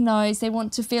recognised. They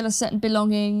want to feel a certain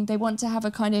belonging. They want to have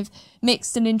a kind of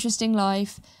mixed and interesting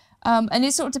life, and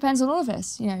it sort of depends on all of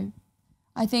us, you know.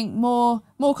 I think more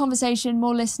conversation,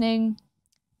 more listening.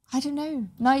 I don't know,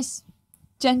 nice,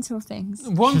 gentle things.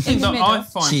 One thing that I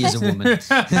find... She is a woman.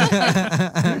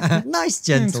 Nice,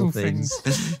 gentle things.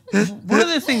 One of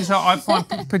the things that I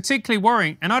find particularly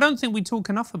worrying, and I don't think we talk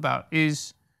enough about,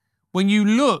 is when you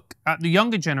look at the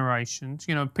younger generations,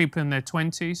 you know, people in their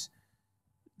 20s,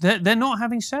 they're not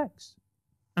having sex.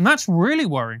 And that's really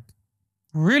worrying.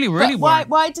 Really worrying.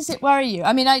 Why does it worry you?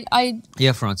 I mean,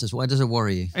 Yeah, Francis, why does it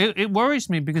worry you? It worries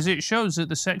me because it shows that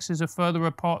the sexes are further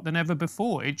apart than ever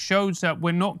before. It shows that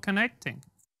we're not connecting.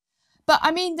 But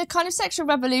I mean, the kind of sexual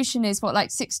revolution is what,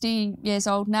 like 60 years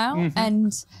old now?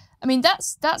 And I mean,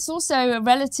 that's also a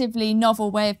relatively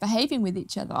novel way of behaving with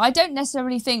each other. I don't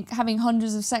necessarily think having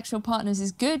hundreds of sexual partners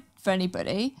is good for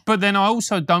anybody. But then I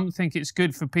also don't think it's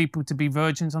good for people to be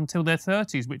virgins until their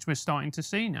 30s, which we're starting to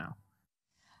see now.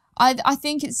 I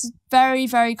think it's a very,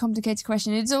 very complicated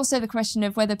question. It's also the question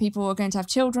of whether people are going to have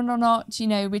children or not, you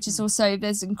know, which is also,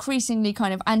 there's increasingly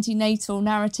kind of antenatal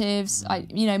narratives.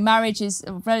 You know, marriage is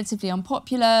relatively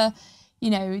unpopular. You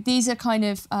know, these are kind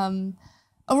of, are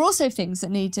also things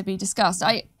that need to be discussed.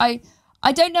 I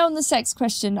don't know on the sex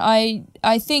question. I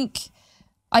think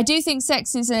I do think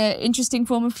sex is an interesting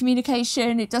form of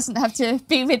communication. It doesn't have to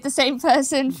be with the same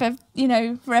person for, you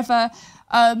know, forever.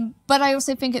 But I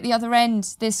also think at the other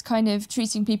end, this kind of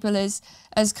treating people as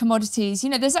commodities, you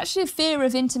know, there's actually a fear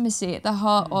of intimacy at the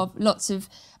heart of lots of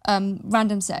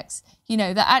random sex. You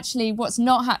know, that actually what's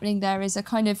not happening there is a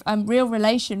kind of real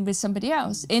relation with somebody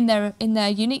else in their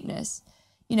uniqueness.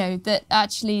 You know, that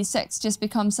actually sex just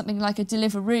becomes something like a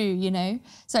Deliveroo, you know.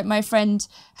 So my friend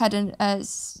had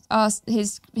asked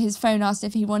his phone asked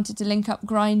if he wanted to link up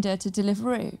Grindr to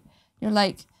Deliveroo. You're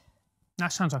like,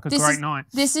 that sounds like a great night.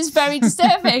 This is very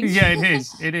disturbing. Yeah, it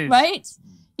is. It is. Right?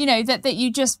 You know, that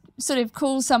you just sort of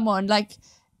call someone like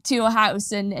to your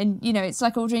house and you know, it's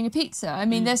like ordering a pizza. I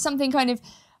mean, there's something kind of,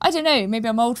 I don't know, maybe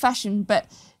I'm old fashioned, but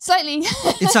slightly.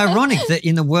 It's ironic that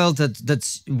in a world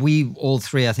that's we all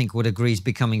three, I think, would agree is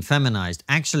becoming feminized,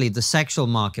 actually the sexual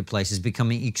marketplace is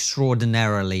becoming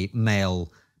extraordinarily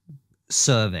male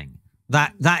serving.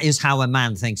 That is how a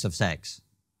man thinks of sex.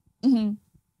 Mm-hmm.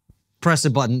 Press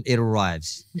a button, it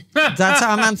arrives. That's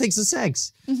how a man thinks of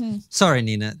sex. Mm-hmm. Sorry,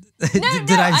 Nina.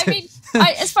 I mean,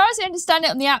 as far as I understand it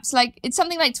on the apps, like it's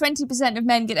something like 20% of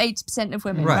men get 80% of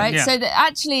women, right? Yeah. So that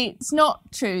actually it's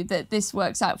not true that this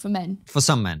works out for men. For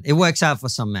some men. It works out for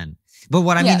some men. But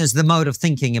what I mean is the mode of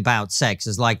thinking about sex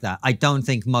is like that. I don't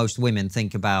think most women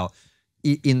think about,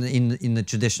 in the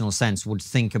traditional sense, would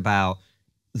think about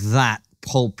that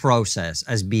whole process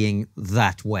as being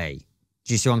that way.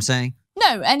 Do you see what I'm saying?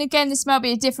 No, and again, this might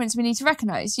be a difference we need to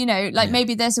recognise. You know, like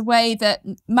maybe there's a way that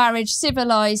marriage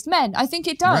civilised men. I think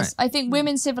it does. Right. I think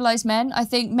women civilise men. I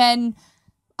think men,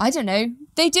 I don't know,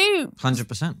 they do.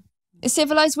 100%.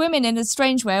 Civilise women in a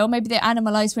strange way, or maybe they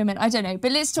animalise women. I don't know.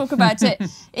 But let's talk about it.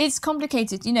 It's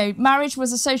complicated. You know, marriage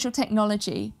was a social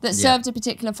technology that served a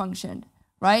particular function,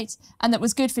 right? And that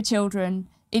was good for children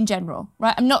in general,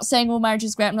 right? I'm not saying all marriage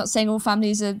is great. I'm not saying all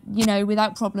families are, you know,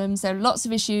 without problems. There are lots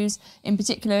of issues in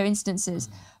particular instances.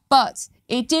 But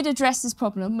it did address this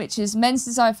problem, which is men's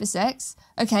desire for sex.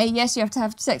 Okay, yes, you have to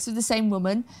have sex with the same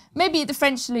woman. Maybe the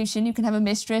French solution, you can have a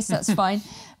mistress, that's fine.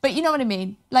 But you know what I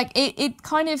mean? Like it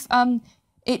kind of,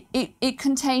 it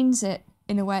contains it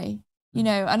in a way, you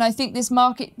know, and I think the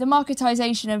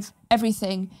marketization of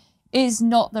everything is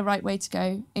not the right way to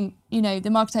go. In, you know, the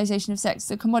marketization of sex,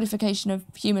 the commodification of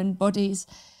human bodies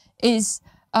is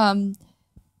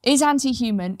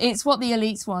anti-human. It's what the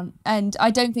elites want, and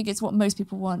I don't think it's what most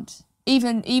people want.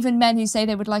 Even men who say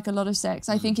they would like a lot of sex,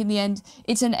 I think in the end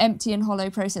it's an empty and hollow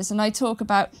process. And I talk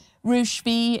about Rouge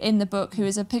V in the book, who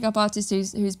is a pickup artist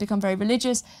who's become very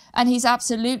religious, and he's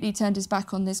absolutely turned his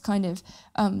back on this kind of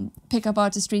pickup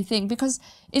artistry thing because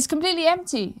it's completely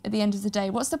empty at the end of the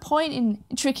day. What's the point in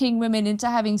tricking women into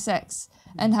having sex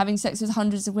and having sex with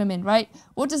hundreds of women, right?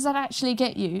 What does that actually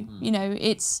get you? You know,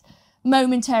 it's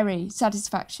momentary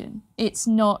satisfaction. It's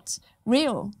not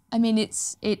real. I mean,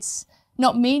 it's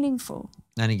not meaningful.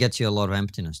 And it gets you a lot of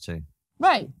emptiness too.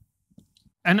 Right.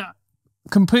 And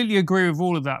completely agree with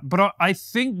all of that. But I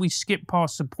think we skip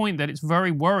past the point that it's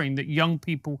very worrying that young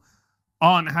people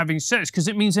aren't having sex because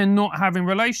it means they're not having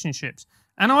relationships.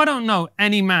 And I don't know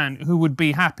any man who would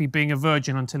be happy being a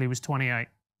virgin until he was 28.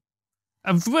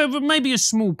 Maybe a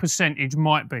small percentage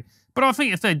might be. But I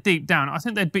think if they're deep down, I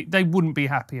think they wouldn't be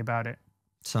happy about it.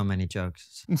 So many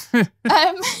jokes. Well,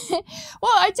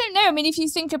 I don't know. I mean, if you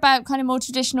think about kind of more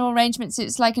traditional arrangements,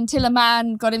 it's like until a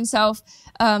man got himself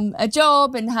a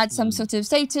job and had some sort of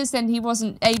status, then he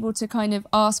wasn't able to kind of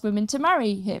ask women to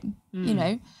marry him, you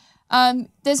know.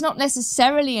 There's not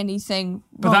necessarily anything wrong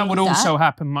But that would with also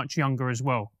happen much younger as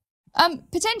well.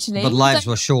 Potentially. But lives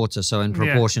were shorter, so in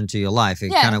proportion to your life,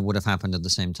 it kind of would have happened at the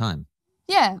same time.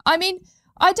 Yeah, I mean,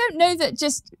 I don't know that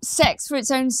just sex for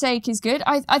its own sake is good.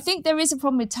 I think there is a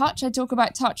problem with touch. I talk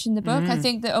about touch in the book. I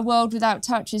think that a world without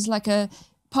touch is like a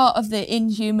part of the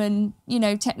inhuman, you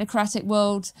know, technocratic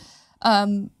world.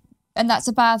 And that's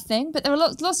a bad thing. But there are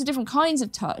lots of different kinds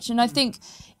of touch. And I think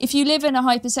if you live in a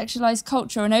hypersexualized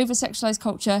culture, an over-sexualized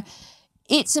culture,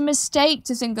 it's a mistake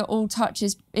to think that all touch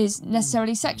is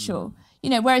necessarily sexual. You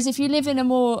know, whereas if you live in a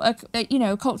more, you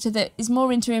know, a culture that is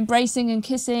more into embracing and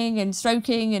kissing and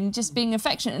stroking and just being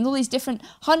affectionate and all these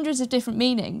hundreds of different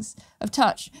meanings of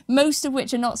touch, most of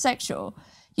which are not sexual,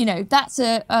 you know, that's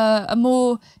a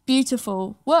more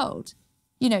beautiful world.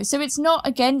 You know, so it's not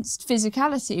against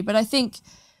physicality, but I think,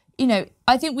 you know,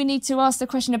 we need to ask the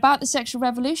question about the sexual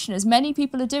revolution, as many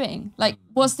people are doing. Like,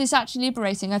 was this actually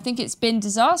liberating? I think it's been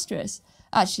disastrous,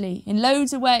 actually, in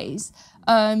loads of ways.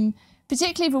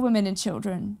 Particularly for women and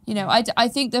children. You know, I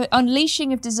think the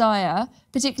unleashing of desire,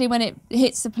 particularly when it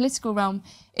hits the political realm,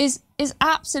 is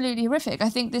absolutely horrific. I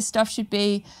think this stuff should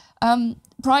be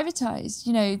privatized,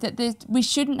 you know, that we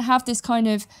shouldn't have this kind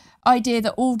of idea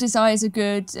that all desires are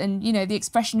good and, you know, the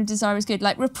expression of desire is good.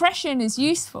 Like, repression is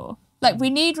useful. Like, we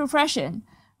need repression,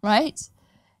 right?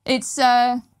 It's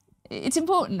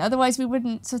important. Otherwise we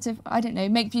wouldn't sort of, I don't know,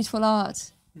 make beautiful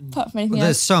art. Apart from anything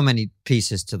There's else. so many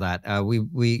pieces to that.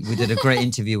 We did a great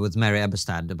interview with Mary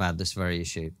Eberstad about this very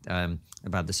issue,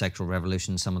 about the sexual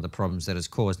revolution, some of the problems that it's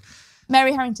caused.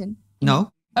 Mary Harrington?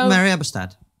 No, Oh. Mary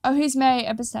Eberstad. Oh, who's Mary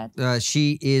Eberstad?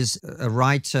 She is a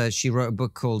writer. She wrote a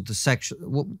book called The Sexual...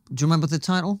 do you remember the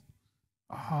title?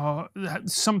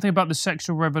 Something about the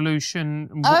sexual revolution.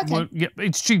 Oh, okay. Yeah,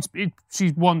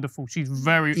 she's wonderful. She's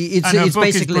very... It's her book is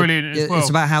basically brilliant as well. It's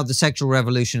about how the sexual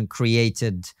revolution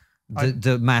created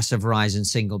the massive rise in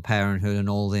single parenthood and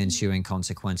all the ensuing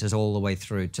consequences, all the way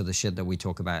through to the shit that we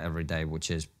talk about every day, which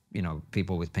is, you know,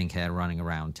 people with pink hair running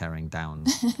around tearing down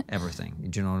everything.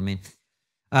 Do you know what I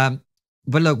mean?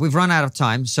 But look, we've run out of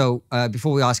time. So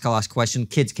before we ask our last question,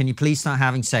 kids, can you please start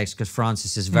having sex? Because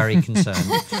Francis is very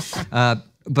concerned.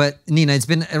 But Nina, it's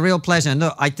been a real pleasure. And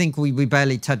look, I think we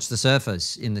barely touched the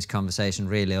surface in this conversation,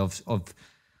 really, of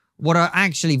what are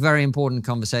actually very important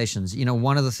conversations. You know,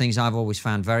 one of the things I've always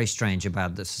found very strange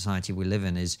about the society we live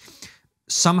in is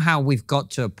somehow we've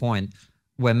got to a point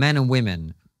where men and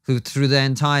women who through their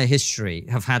entire history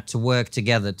have had to work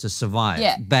together to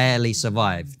survive, barely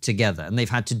survive together. And they've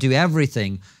had to do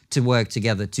everything to work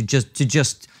together to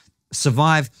just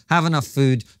survive, have enough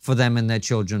food for them and their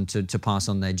children to pass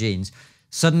on their genes.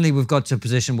 Suddenly we've got to a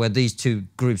position where these two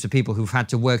groups of people who've had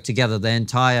to work together their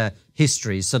entire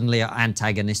histories suddenly are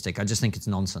antagonistic. I just think it's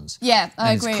nonsense. Yeah,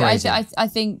 I agree. I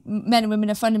think men and women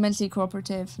are fundamentally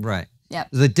cooperative. Right. Yeah.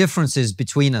 The differences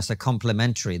between us are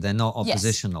complementary. They're not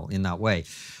oppositional in that way.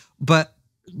 But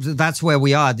that's where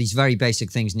we are. These very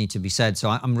basic things need to be said. So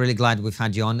I'm really glad we've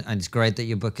had you on, and it's great that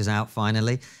your book is out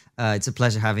finally. It's a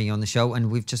pleasure having you on the show,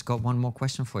 and we've just got one more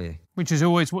question for you. Which is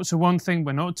always, what's the one thing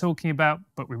we're not talking about,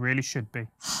 but we really should be?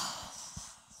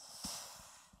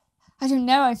 I don't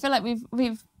know. I feel like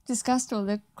we've discussed all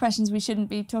the questions we shouldn't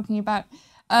be talking about.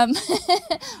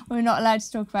 We're not allowed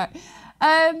to talk about.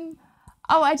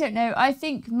 Oh, I don't know. I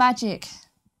think magic.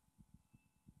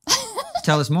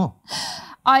 Tell us more.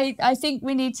 I think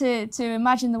we need to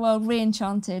imagine the world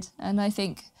re-enchanted, and I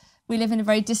think we live in a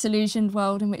very disillusioned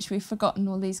world in which we've forgotten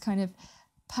all these kind of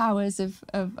powers of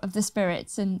the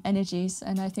spirits and energies,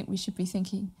 and I think we should be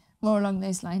thinking more along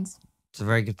those lines. It's a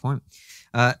very good point.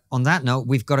 On that note,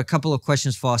 we've got a couple of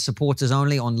questions for our supporters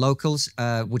only on locals,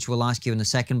 which we'll ask you in a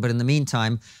second. But in the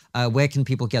meantime, where can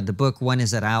people get the book? When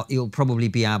is it out? It'll probably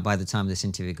be out by the time this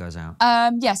interview goes out.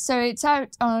 Yes, so it's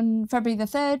out on February the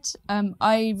 3rd.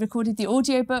 I recorded the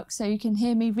audiobook, so you can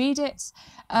hear me read it.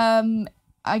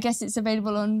 I guess it's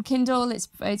available on Kindle.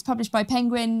 It's published by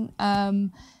Penguin,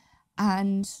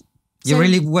 and you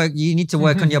really work. You need to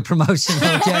work on your promotion.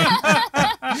 Okay.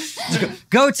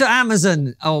 Go to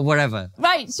Amazon or wherever.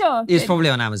 Right, sure. It's probably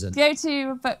on Amazon. Go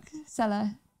to a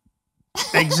bookseller.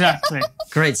 Exactly.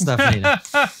 Great stuff, Nina.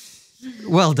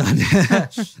 Well done.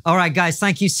 All right, guys,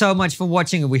 thank you so much for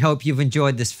watching. We hope you've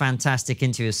enjoyed this fantastic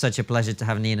interview. It's such a pleasure to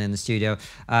have Nina in the studio.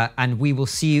 And we will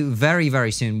see you very,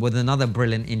 very soon with another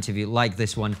brilliant interview like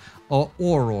this one or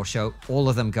Raw Show. All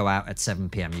of them go out at 7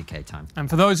 p.m. UK time. And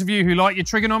for those of you who like your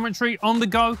trigonometry on the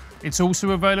go, it's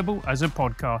also available as a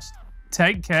podcast.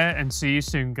 Take care and see you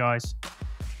soon, guys.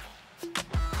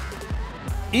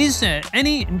 Is there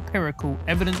any empirical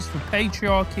evidence for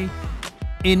patriarchy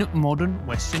in modern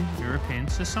Western European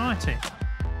society?